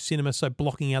immersive cinema, so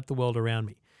blocking out the world around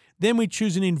me. Then we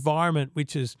choose an environment,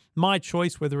 which is my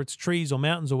choice, whether it's trees or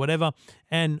mountains or whatever,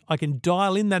 and I can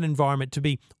dial in that environment to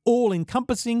be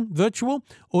all-encompassing, virtual,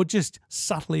 or just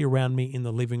subtly around me in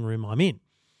the living room I'm in.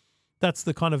 That's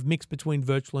the kind of mix between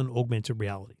virtual and augmented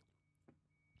reality.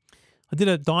 I did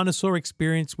a dinosaur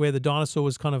experience where the dinosaur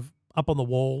was kind of up on the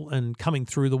wall and coming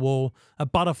through the wall. A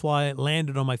butterfly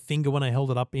landed on my finger when I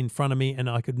held it up in front of me and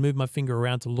I could move my finger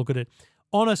around to look at it.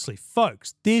 Honestly,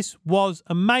 folks, this was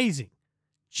amazing.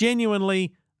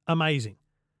 Genuinely amazing.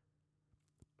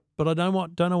 But I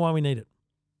don't know why we need it.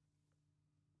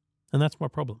 And that's my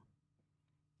problem.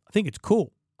 I think it's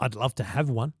cool. I'd love to have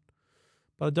one,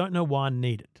 but I don't know why I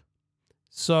need it.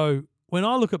 So when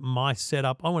I look at my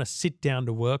setup, I want to sit down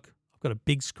to work. I've got a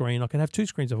big screen. I can have two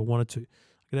screens if I wanted to.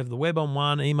 I can have the web on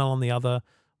one, email on the other,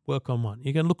 work on one.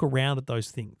 You can look around at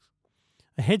those things.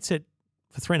 A headset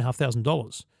for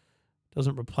 $3,500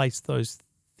 doesn't replace those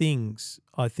things.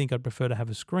 I think I'd prefer to have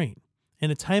a screen.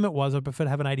 Entertainment-wise, I'd prefer to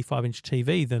have an 85-inch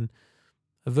TV than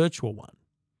a virtual one.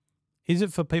 Is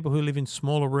it for people who live in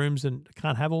smaller rooms and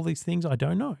can't have all these things? I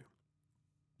don't know.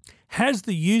 Has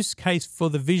the use case for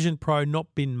the Vision Pro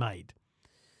not been made?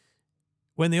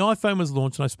 When the iPhone was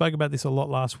launched, and I spoke about this a lot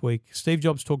last week, Steve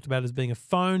Jobs talked about it as being a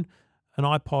phone, an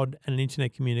iPod, and an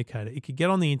internet communicator. It could get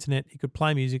on the internet, it could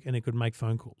play music, and it could make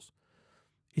phone calls.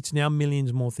 It's now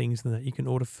millions more things than that. You can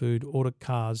order food, order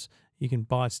cars, you can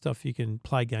buy stuff, you can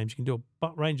play games, you can do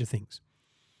a range of things,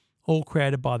 all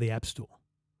created by the App Store.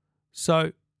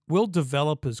 So will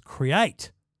developers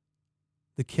create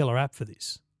the killer app for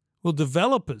this? Will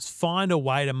developers find a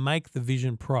way to make the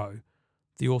Vision Pro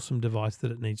the awesome device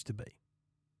that it needs to be?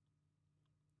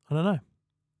 I don't know.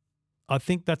 I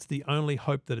think that's the only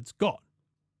hope that it's got.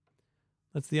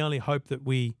 That's the only hope that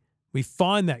we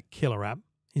find that killer app,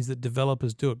 is that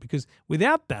developers do it. Because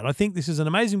without that, I think this is an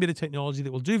amazing bit of technology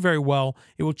that will do very well.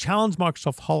 It will challenge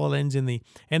Microsoft HoloLens in the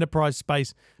enterprise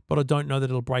space, but I don't know that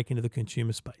it'll break into the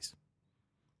consumer space.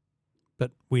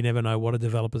 But we never know what a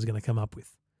developer is going to come up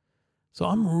with. So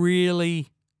I'm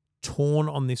really torn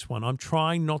on this one. I'm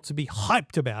trying not to be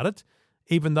hyped about it,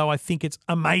 even though I think it's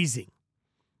amazing.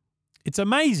 It's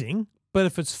amazing, but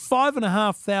if it's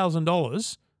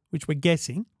 $5,500, which we're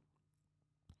guessing,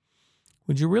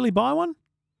 Would you really buy one?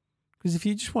 Because if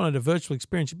you just wanted a virtual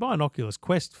experience, you buy an Oculus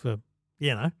Quest for,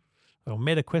 or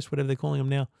Meta Quest, whatever they're calling them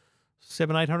now,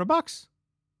 $700-800.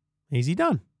 Easy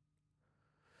done.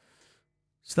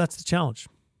 So that's the challenge.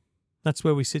 That's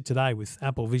where we sit today with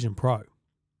Apple Vision Pro.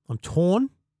 I'm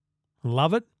torn. I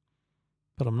love it,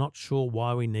 but I'm not sure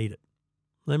why we need it.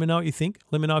 Let me know what you think.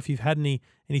 Let me know if you've had any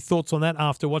thoughts on that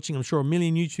after watching, I'm sure, a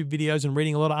million YouTube videos and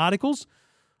reading a lot of articles.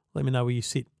 Let me know where you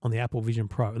sit on the Apple Vision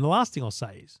Pro. And the last thing I'll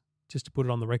say is, just to put it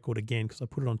on the record again, because I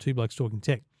put it on Two Blokes Talking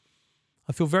Tech,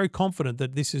 I feel very confident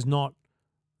that this is not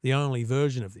the only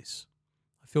version of this.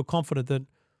 I feel confident that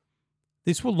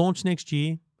this will launch next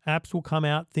year. Apps will come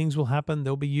out. Things will happen.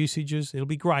 There'll be usages. It'll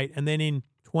be great. And then in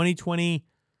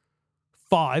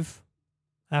 2025,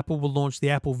 Apple will launch the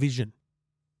Apple Vision,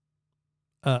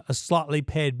 a slightly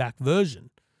pared back version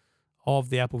of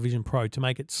the Apple Vision Pro to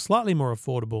make it slightly more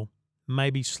affordable,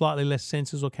 maybe slightly less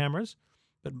sensors or cameras,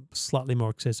 but slightly more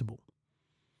accessible.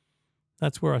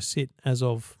 That's where I sit as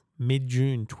of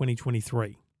mid-June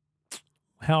 2023.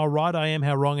 How right I am,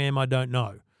 how wrong I am, I don't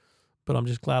know. But I'm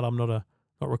just glad I'm not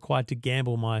required to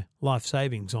gamble my life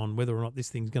savings on whether or not this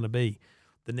thing's going to be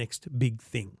the next big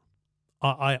thing.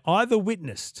 I either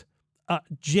witnessed a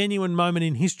genuine moment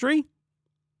in history,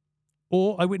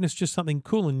 or I witnessed just something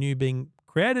cool and new being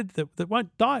created that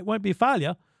won't die. It won't be a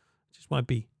failure. It just won't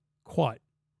be quite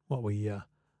what we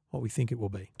think it will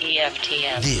be.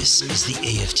 EFTM. This is the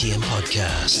EFTM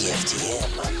podcast. EFTM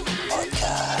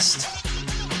podcast.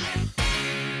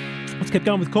 Let's keep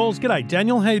going with calls. G'day,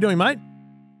 Daniel. How you doing, mate?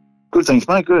 Good, thanks,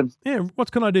 mate. Good. Yeah,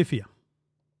 what can I do for you?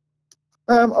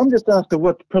 I'm just after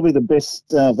what's probably the best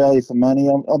value for money.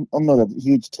 I'm not a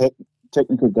huge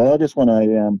technical guy. I just want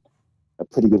a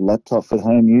pretty good laptop for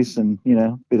home use and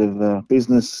a bit of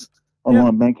business,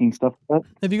 online banking stuff like that.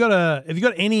 Have you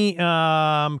got any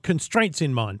constraints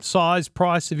in mind? Size,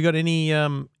 price? Have you got any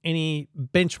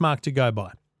benchmark to go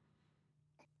by?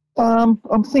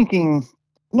 I'm thinking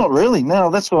not really. No,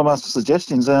 that's why I'm asking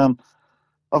suggestions.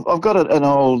 I've got an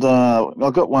old.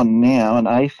 I've got one now, an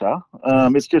Acer.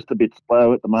 It's just a bit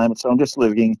slow at the moment, so I'm just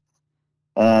looking.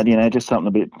 Just something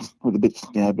a bit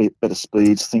a bit better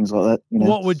speeds, things like that.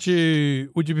 What would you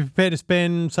be prepared to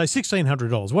spend? Say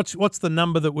 $1,600. What's the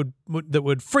number that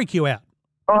would freak you out?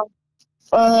 Probably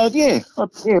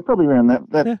around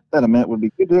that amount would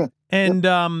be good. Yeah. And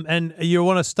you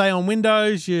want to stay on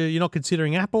Windows? You're not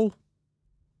considering Apple?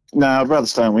 No, I'd rather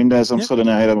stay on Windows. I sort of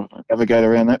know how to navigate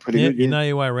around that pretty good. You know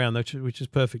your way around, which is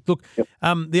perfect. Look,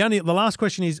 the last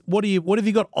question is, what have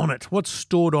you got on it? What's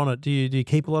stored on it? Do you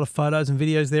keep a lot of photos and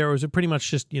videos there, or is it pretty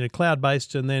much just cloud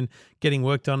based and then getting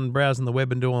work done, browsing the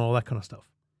web and doing all that kind of stuff?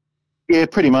 Yeah,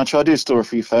 pretty much. I do store a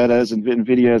few photos and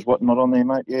videos, whatnot on there,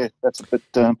 mate. Yeah, that's a bit.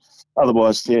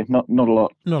 Otherwise, not a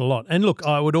lot. Not a lot. And look,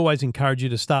 I would always encourage you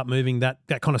to start moving that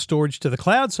kind of storage to the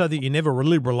cloud so that you're never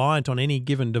really reliant on any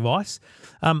given device.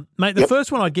 Mate, the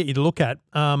first one I'd get you to look at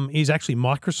is actually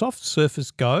Microsoft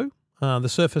Surface Go, the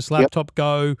Surface Laptop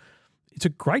Go. It's a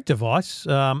great device,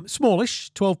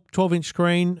 smallish, 12-inch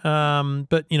screen,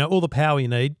 but all the power you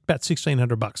need, about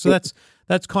 $1,600. So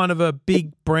that's kind of a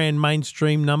big brand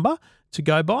mainstream number to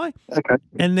go by. Okay.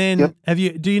 And then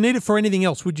do you need it for anything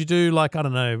else? Would you do a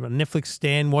Netflix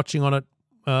stand watching on it?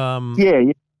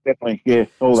 Yeah, definitely. Yeah,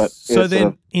 all that. So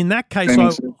then in that case,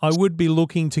 I would be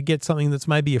looking to get something that's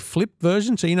maybe a flip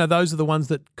version. So, those are the ones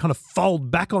that kind of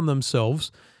fold back on themselves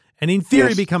and in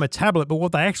theory become a tablet, but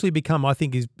what they actually become, I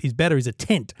think, is better is a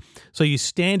tent. So you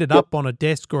stand it up on a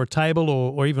desk or a table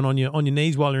or even on your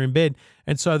knees while you're in bed,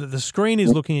 and so that the screen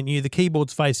is looking at you, the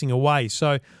keyboard's facing away.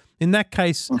 So in that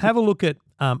case, have a look at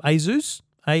ASUS,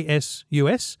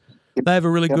 ASUS. They have a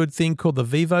really good thing called the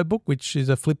Vivo Book, which is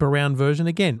a flip-around version.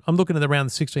 Again, I'm looking at around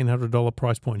the $1,600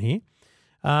 price point here.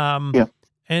 And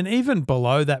even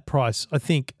below that price, I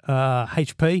think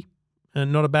HP,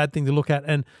 not a bad thing to look at.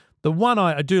 And the one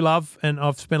I do love and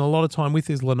I've spent a lot of time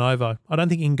with is Lenovo. I don't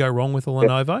think you can go wrong with a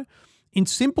Lenovo. In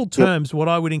simple terms, what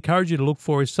I would encourage you to look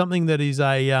for is something that is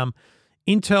a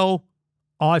Intel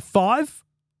i5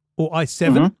 or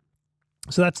i7.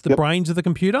 So that's the brains of the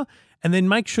computer. And then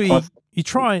make sure you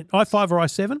try i5 or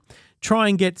i7, try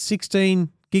and get 16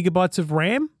 gigabytes of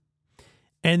RAM.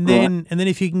 And then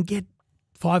if you can get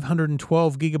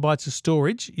 512 gigabytes of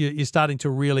storage, you're starting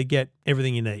to really get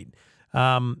everything you need.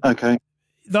 Okay.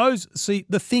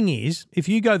 The thing is, if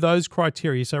you go those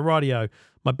criteria, so rightio,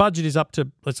 my budget is up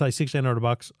to, let's say,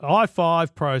 $1,600,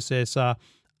 i5 processor,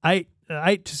 8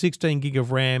 to 16 gig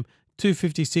of RAM,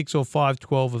 256 or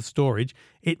 512 of storage,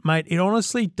 it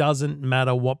honestly doesn't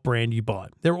matter what brand you buy.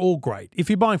 They're all great. If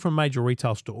you're buying from a major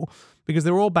retail store, because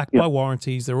they're all backed by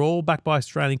warranties, they're all backed by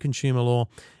Australian consumer law,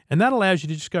 and that allows you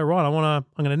to just go, right, I'm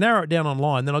going to narrow it down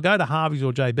online, then I'll go to Harvey's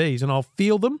or JB's and I'll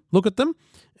feel them, look at them,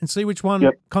 and see which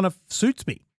one kind of suits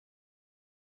me.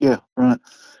 Yeah, right.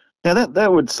 Now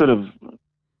that would sort of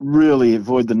really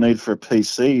avoid the need for a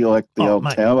PC like the old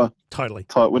tower. Totally.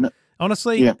 Type, wouldn't it?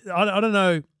 Honestly, I don't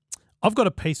know. I've got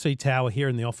a PC tower here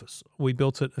in the office. We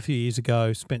built it a few years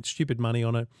ago, spent stupid money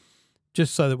on it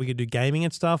just so that we could do gaming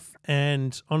and stuff.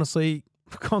 And honestly,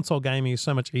 console gaming is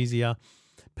so much easier.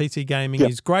 PC gaming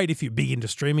is great if you're big into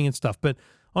streaming and stuff. But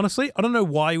honestly, I don't know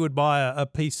why you would buy a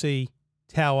PC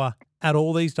tower at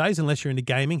all these days unless you're into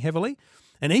gaming heavily.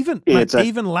 And even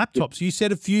even laptops. You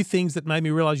said a few things that made me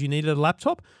realize you needed a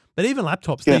laptop. But even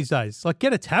laptops these days, like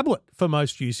get a tablet for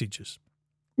most usages.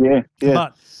 Yeah.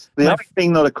 But the other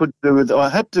thing that I could do is I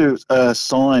had to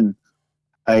sign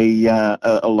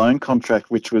a loan contract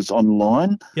which was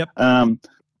online. Yep.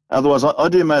 Otherwise, I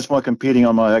do most of my computing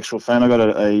on my actual phone. I got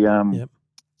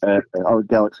a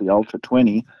Galaxy Ultra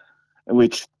 20,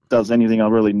 which does anything I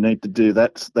really need to do.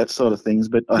 That sort of things.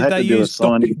 But I had to do a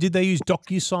signing. Did they use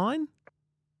DocuSign?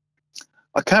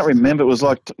 I can't remember. It was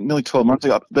like nearly 12 months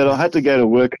ago. But I had to go to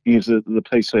work and use the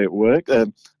PC at work,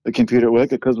 the computer at work,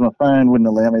 because my phone wouldn't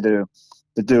allow me to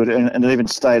do it. And it even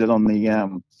stated on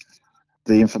the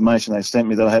information they sent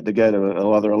me that I had to go to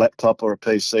either a laptop or a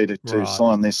PC to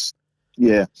sign this.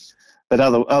 Yeah. But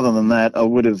other than that,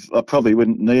 I probably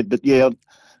wouldn't need. But yeah,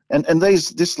 and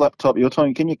this laptop you're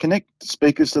talking, can you connect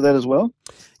speakers to that as well?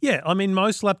 Yeah, I mean,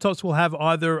 most laptops will have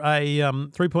either a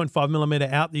 3.5 millimeter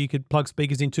out that you could plug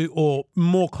speakers into, or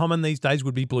more common these days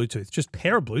would be Bluetooth. Just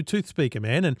pair a Bluetooth speaker,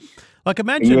 man. And like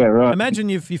imagine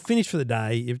you've finished for the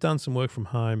day, you've done some work from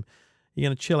home, you're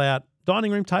going to chill out,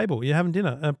 dining room table, you're having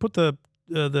dinner, put the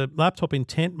laptop in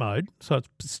tent mode, so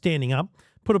it's standing up,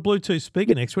 put a Bluetooth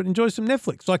speaker next to it, enjoy some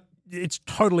Netflix. Like, it's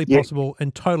totally possible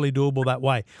and totally doable that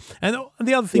way. And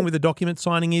the other thing with the document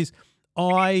signing is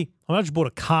I just bought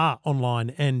a car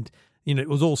online and, it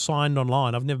was all signed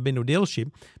online. I've never been to a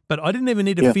dealership, but I didn't even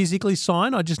need to physically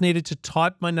sign. I just needed to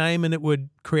type my name and it would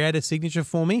create a signature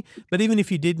for me. But even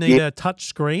if you did need a touch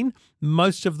screen,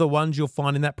 most of the ones you'll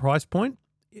find in that price point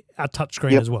are touch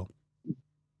screen as well.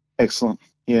 Excellent.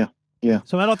 Yeah.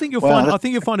 So, man, I think you'll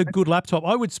find a good laptop.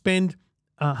 I would spend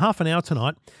half an hour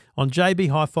tonight on JB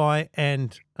Hi-Fi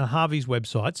and Harvey's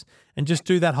websites and just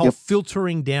do that whole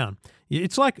filtering down.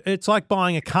 It's like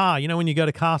buying a car. When you go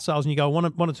to car sales and you go, I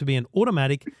want it to be an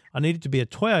automatic, I need it to be a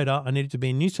Toyota, I need it to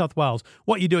be in New South Wales.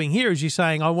 What you're doing here is you're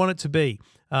saying, I want it to be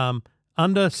under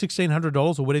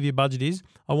 $1,600 or whatever your budget is.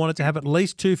 I want it to have at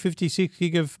least 256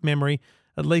 gig of memory,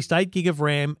 at least 8 gig of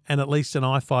RAM, and at least an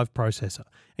i5 processor.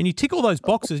 And you tick all those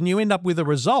boxes and you end up with a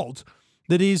result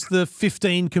that is the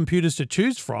 15 computers to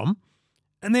choose from.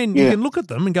 And then you can look at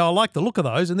them and go, I like the look of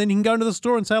those. And then you can go into the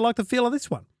store and say, I like the feel of this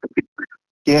one.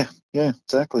 Yeah,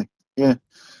 exactly. Yeah.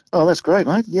 Oh, that's great,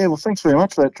 mate. Yeah, well, thanks very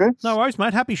much for that, Trev. No worries,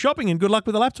 mate. Happy shopping and good luck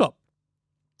with the laptop.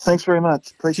 Thanks very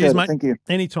much. Appreciate it. Mate. Thank you.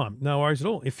 Anytime. No worries at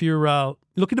all. If you're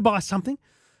looking to buy something,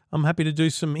 I'm happy to do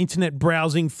some internet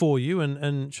browsing for you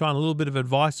and shine a little bit of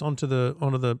advice onto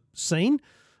the scene.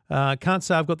 Can't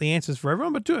say I've got the answers for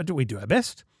everyone, but we do our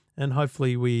best. And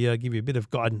hopefully we give you a bit of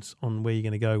guidance on where you're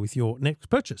going to go with your next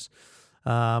purchase.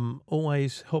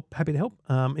 Always happy to help.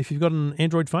 If you've got an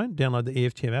Android phone, download the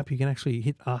EFTM app. You can actually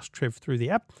hit Ask Trev through the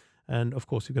app. And, of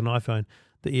course, if you've got an iPhone,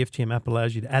 the EFTM app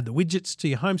allows you to add the widgets to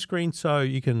your home screen so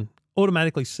you can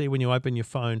automatically see when you open your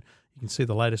phone. You can see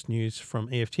the latest news from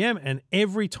EFTM. And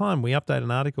every time we update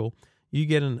an article, you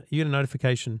get a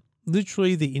notification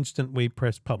literally the instant we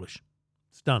press publish.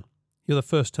 It's done. You're the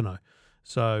first to know.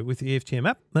 So with the EFTM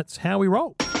app, that's how we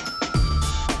roll.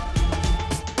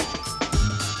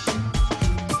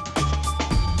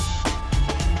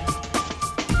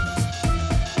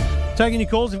 Taking your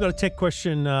calls. We've got a tech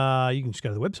question. You can just go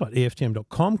to the website,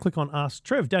 EFTM.com, click on Ask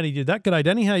Trev. Danny did that. G'day,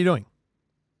 Danny. How are you doing?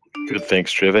 Good,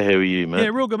 thanks, Trevor. How are you, mate? Yeah,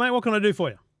 real good, mate. What can I do for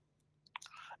you?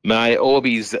 Mate,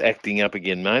 Orby's acting up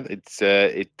again, mate.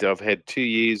 I've had 2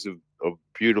 years of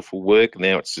beautiful work.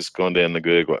 Now it's just gone down the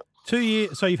gurgler. 2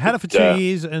 years. So you've had it for 2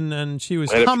 years, and she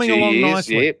was humming along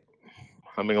nicely. Yeah,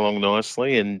 humming along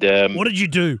nicely. And what did you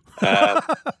do?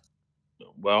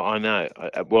 Well, I know.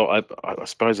 I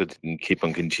suppose I didn't keep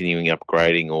on continuing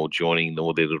upgrading or joining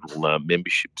all their little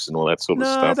memberships and all that sort of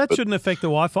stuff. No, that shouldn't affect the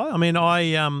Wi-Fi. I mean,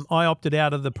 I opted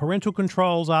out of the parental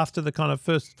controls after the kind of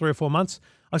first 3 or 4 months.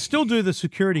 I still do the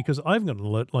security because I even got an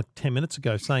alert like 10 minutes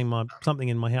ago saying something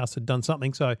in my house had done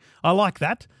something. So I like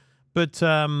that. But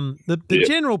the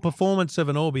general performance of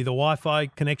an Orbi, the Wi-Fi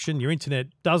connection, your internet,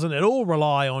 doesn't at all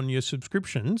rely on your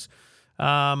subscriptions,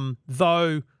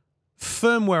 though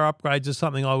firmware upgrades is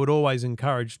something I would always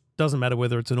encourage. Doesn't matter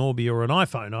whether it's an Orbi or an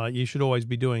iPhone. You should always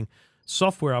be doing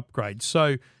software upgrades.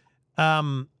 So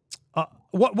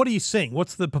what are you seeing?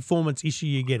 What's the performance issue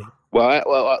you're getting? Well.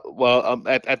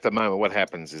 At the moment, what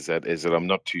happens is that I'm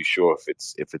not too sure if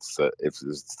it's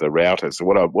the router. So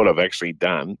what I've actually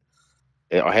done,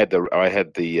 I had the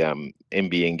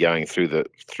NBN going through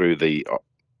the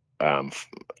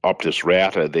Optus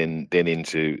router, then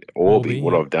into Orbi.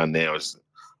 What I've done now is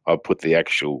I've put the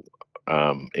actual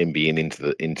NBN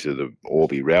into the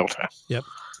Orbi router. Yep.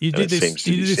 You did this.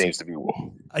 Seems to be.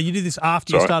 You did this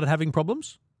after you started having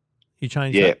problems. You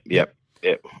changed. Yep.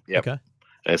 Okay.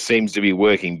 And it seems to be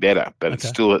working better, but it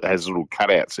still has little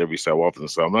cutouts every so often.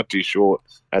 So I'm not too sure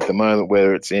at the moment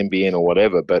whether it's NBN or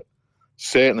whatever. But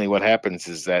certainly, what happens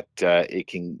is that it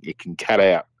can cut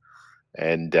out,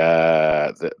 and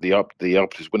the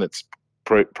Optus, when it's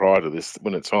prior to this,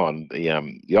 when it's on, the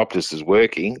Optus is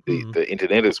working, the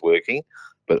internet is working,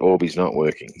 but Orbi's not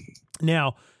working.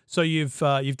 Now, so you've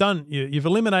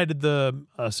eliminated the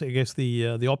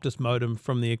Optus modem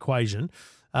from the equation.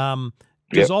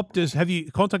 Optus, have you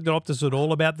contacted Optus at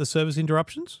all about the service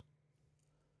interruptions?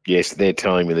 Yes, they're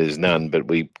telling me there's none, but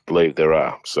we believe there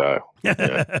are. So,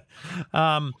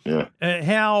 how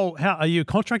are you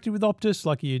contracted with Optus?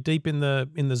 Like, are you deep in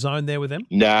the zone there with them?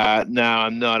 No,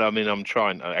 I'm not. I mean, I'm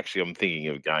trying. Actually, I'm thinking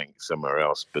of going somewhere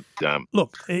else. But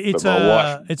look, it's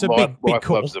a big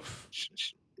call.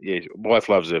 Wife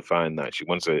loves her phone though. She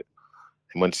wants a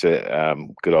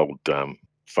good old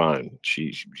phone.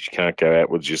 She can't go out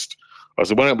with just. I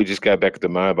said, why don't we just go back to the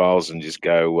mobiles and just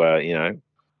go,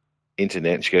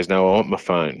 internet? And she goes, no, I want my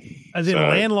phone. As in a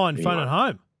landline phone at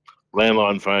home?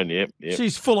 Landline phone, yep.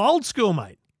 She's full old school,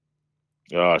 mate.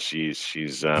 Oh, she's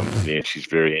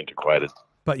very antiquated.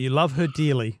 But you love her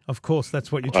dearly. Of course, that's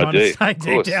what you're trying to say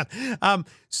deep down.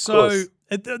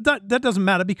 That doesn't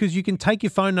matter because you can take your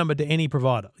phone number to any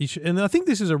provider. And I think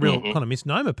this is a real kind of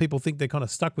misnomer. People think they're kind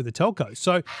of stuck with the telco.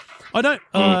 So I don't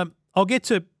I'll get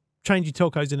to change your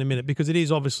telcos in a minute because it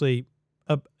is obviously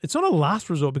it's not a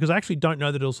last resort because I actually don't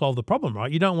know that it'll solve the problem,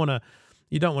 right? You don't want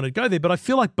to go there, but I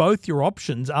feel like both your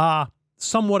options are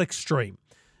somewhat extreme.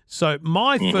 So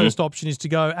my first option is to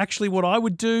go, actually what I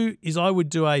would do is I would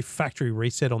do a factory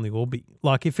reset on the Orbi.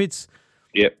 Like if it's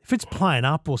playing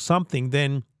up or something,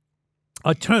 then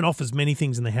I'd turn off as many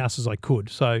things in the house as I could.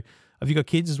 So have you got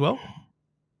kids as well?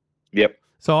 Yep.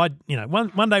 So I'd,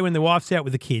 one day when the wife's out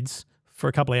with the kids for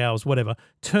a couple of hours, whatever,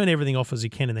 turn everything off as you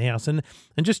can in the house and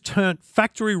just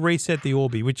factory reset the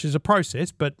Orbi, which is a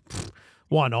process, but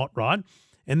why not, right?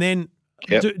 And then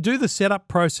do the setup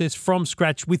process from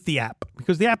scratch with the app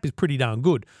because the app is pretty darn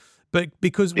good. But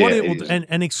because what it will do,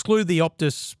 and exclude the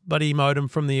Optus buddy modem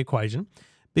from the equation,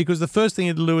 because the first thing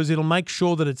it'll do is it'll make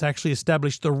sure that it's actually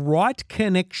established the right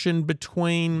connection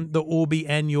between the Orbi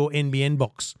and your NBN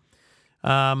box.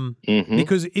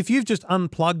 Because if you've just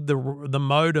unplugged the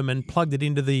modem and plugged it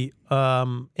into the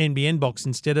NBN box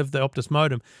instead of the Optus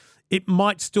modem, it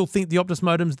might still think the Optus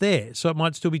modem's there. So it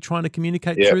might still be trying to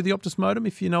communicate through the Optus modem,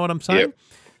 if you know what I'm saying. Yep.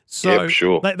 So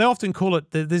sure. They often call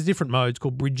it, there's different modes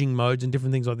called bridging modes and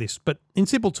different things like this. But in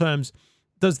simple terms,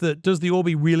 does the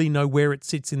Orbi really know where it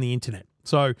sits in the internet?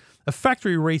 So a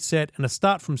factory reset and a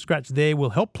start from scratch there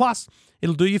will help. Plus,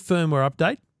 it'll do your firmware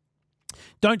update.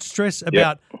 Don't stress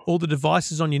about all the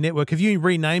devices on your network. Have you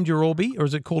renamed your Orbi or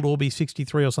is it called Orbi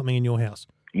 63 or something in your house?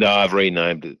 No, I've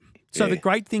renamed it. So the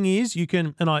great thing is you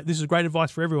can, this is great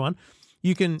advice for everyone,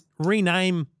 you can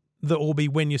rename the Orbi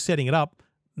when you're setting it up,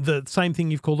 the same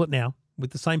thing you've called it now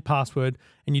with the same password,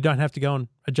 and you don't have to go and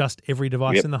adjust every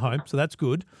device in the home. So that's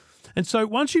good. And so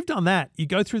once you've done that, you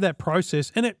go through that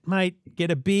process and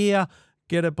get a beer,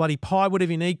 get a bloody pie,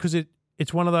 whatever you need, because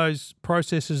it's one of those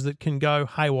processes that can go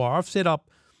haywire. I've set up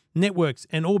networks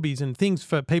and Orbis and things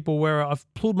for people where I've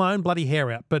pulled my own bloody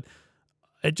hair out, but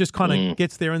it just kind of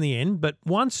gets there in the end. But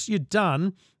once you're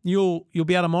done, you'll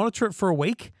be able to monitor it for a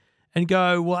week and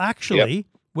go, well, actually,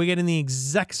 we're getting the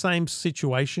exact same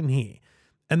situation here.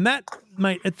 And that,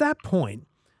 mate, at that point,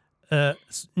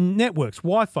 networks,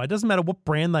 Wi-Fi, doesn't matter what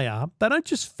brand they are, they don't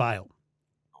just fail.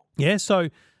 Yeah, so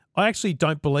I actually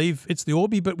don't believe it's the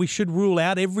Orbi, but we should rule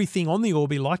out everything on the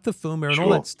Orbi, like the firmware and all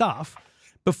that stuff,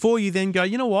 before you then go,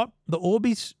 you know what, the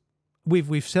Orbi's,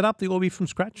 we've set up the Orbi from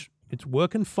scratch. It's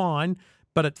working fine,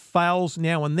 but it fails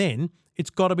now and then. It's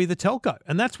got to be the telco.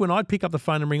 And that's when I'd pick up the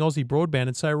phone and ring Aussie Broadband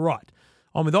and say, right,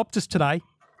 I'm with Optus today.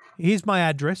 Here's my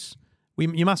address.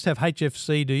 You must have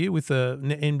HFC, do you, with the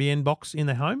NBN box in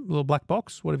the home, little black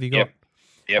box? What have you got?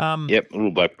 Yep,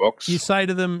 little black box. You say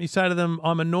to them,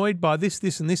 I'm annoyed by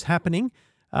this, and this happening.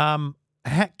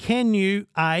 Can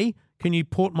you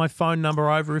port my phone number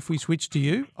over if we switch to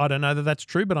you? I don't know that that's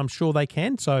true, but I'm sure they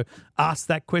can. So ask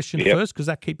that question first, because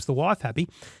that keeps the wife happy.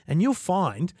 And you'll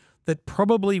find that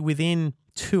probably within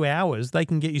 2 hours, they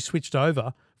can get you switched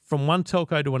over from one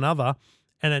telco to another.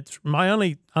 And it's my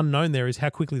only unknown there is how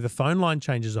quickly the phone line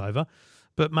changes over.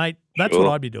 But mate, that's what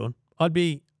I'd be doing. I'd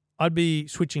be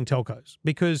switching telcos,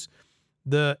 because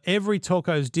every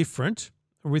telco is different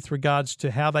with regards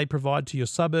to how they provide to your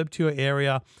suburb, to your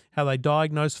area, how they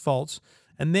diagnose faults.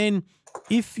 And then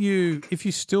if you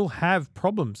still have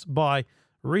problems by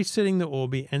resetting the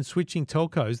Orbi and switching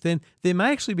telcos, then there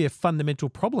may actually be a fundamental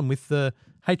problem with the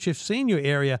HFC in your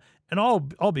area. And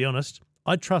I'll be honest,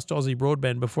 I'd trust Aussie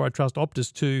Broadband before I trust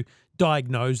Optus to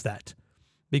diagnose that,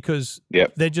 because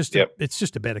it's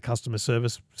just a better customer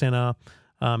service centre.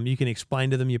 You can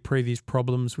explain to them your previous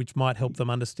problems, which might help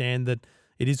them understand that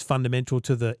it is fundamental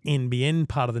to the NBN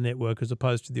part of the network as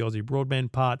opposed to the Aussie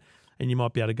Broadband part, and you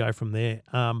might be able to go from there.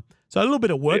 So a little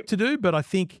bit of work to do, but I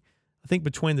think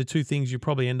between the two things, you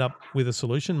probably end up with a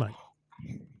solution, mate.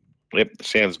 Yep,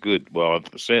 sounds good. Well,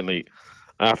 certainly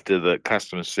after the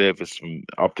customer service from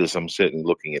Optus, I'm certainly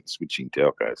looking at switching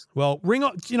telcos. Well, ring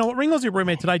Aussie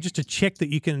Broadband today just to check that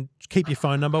you can keep your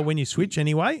phone number when you switch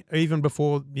anyway, even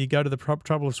before you go to the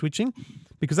trouble of switching,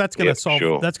 because that's going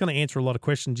to that's going to answer a lot of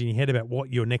questions in your head about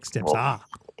what your next steps are.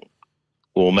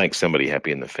 Or make somebody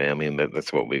happy in the family, and that's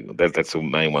the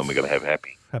main one we're going to have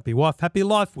happy. Happy wife, happy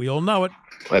life. We all know it.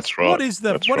 That's right. What is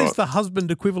the husband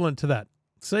equivalent to that?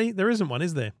 See, there isn't one,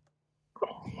 is there?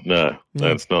 No,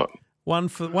 it's not. One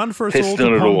for us all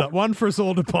to ponder. One for us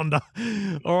all to ponder.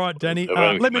 All right, Danny.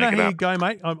 Let me know how you go,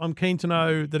 mate. I'm keen to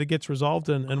know that it gets resolved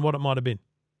and what it might have been.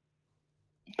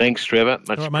 Thanks, Trevor.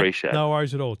 Much appreciated. No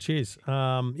worries at all. Cheers.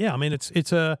 I mean,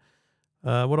 it's a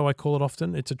what do I call it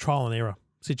often? It's a trial and error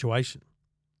situation.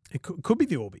 It could be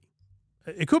the Orbi.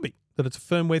 It could be that it's a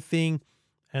firmware thing,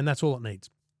 and that's all it needs.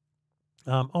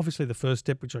 Obviously, the first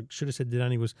step, which I should have said to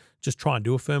Danny, was just try and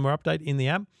do a firmware update in the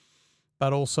app.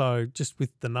 But also, just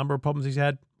with the number of problems he's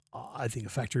had, I think a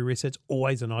factory reset's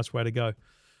always a nice way to go.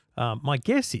 My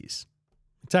guess is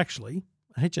it's actually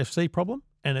a HFC problem,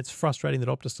 and it's frustrating that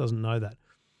Optus doesn't know that.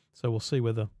 So we'll see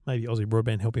whether maybe Aussie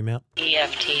Broadband help him out.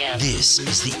 EFTM. This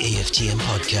is the EFTM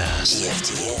podcast.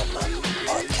 EFTM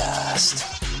podcast.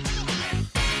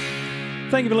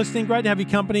 Thank you for listening. Great to have your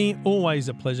company. Always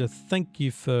a pleasure. Thank you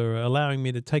for allowing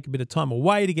me to take a bit of time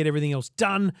away to get everything else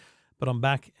done. But I'm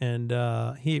back and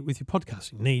here with your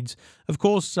podcasting needs. Of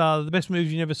course, the Best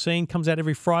Movies You've Never Seen comes out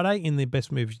every Friday in the Best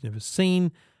Movies You've Never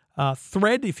Seen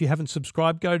thread. If you haven't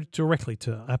subscribed, go directly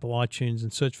to Apple iTunes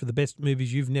and search for the Best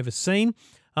Movies You've Never Seen.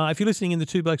 If you're listening in the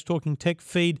Two Blokes Talking Tech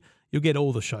feed, you'll get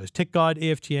all the shows. Tech Guide,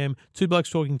 EFTM, Two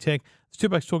Blokes Talking Tech, Two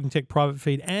Blokes Talking Tech private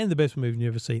feed, and the Best Movies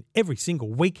You've Never Seen every single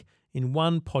week in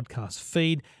one podcast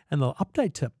feed. And the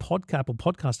update to Apple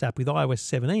Podcast app with iOS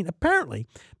 17 apparently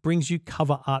brings you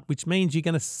cover art, which means you're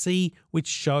going to see which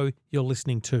show you're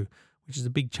listening to, which is a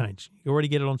big change. You already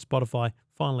get it on Spotify.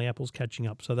 Finally, Apple's catching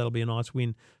up, so that'll be a nice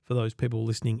win for those people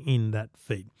listening in that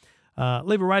feed.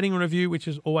 Leave a rating and review, which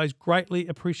is always greatly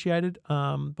appreciated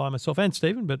by myself and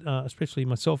Stephen, but especially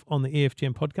myself on the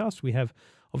EFTM podcast. We have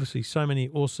obviously so many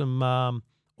awesome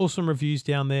reviews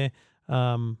down there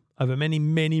over many,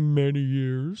 many, many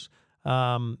years.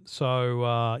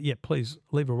 Please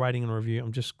leave a rating and a review.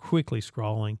 I'm just quickly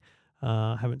scrolling.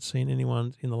 Haven't seen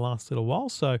anyone in the last little while,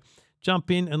 so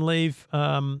jump in and leave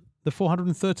the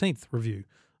 413th review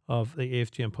of the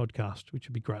EFTM podcast, which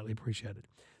would be greatly appreciated.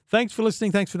 Thanks for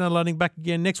listening. Thanks for downloading. Back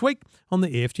again next week on the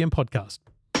EFTM podcast.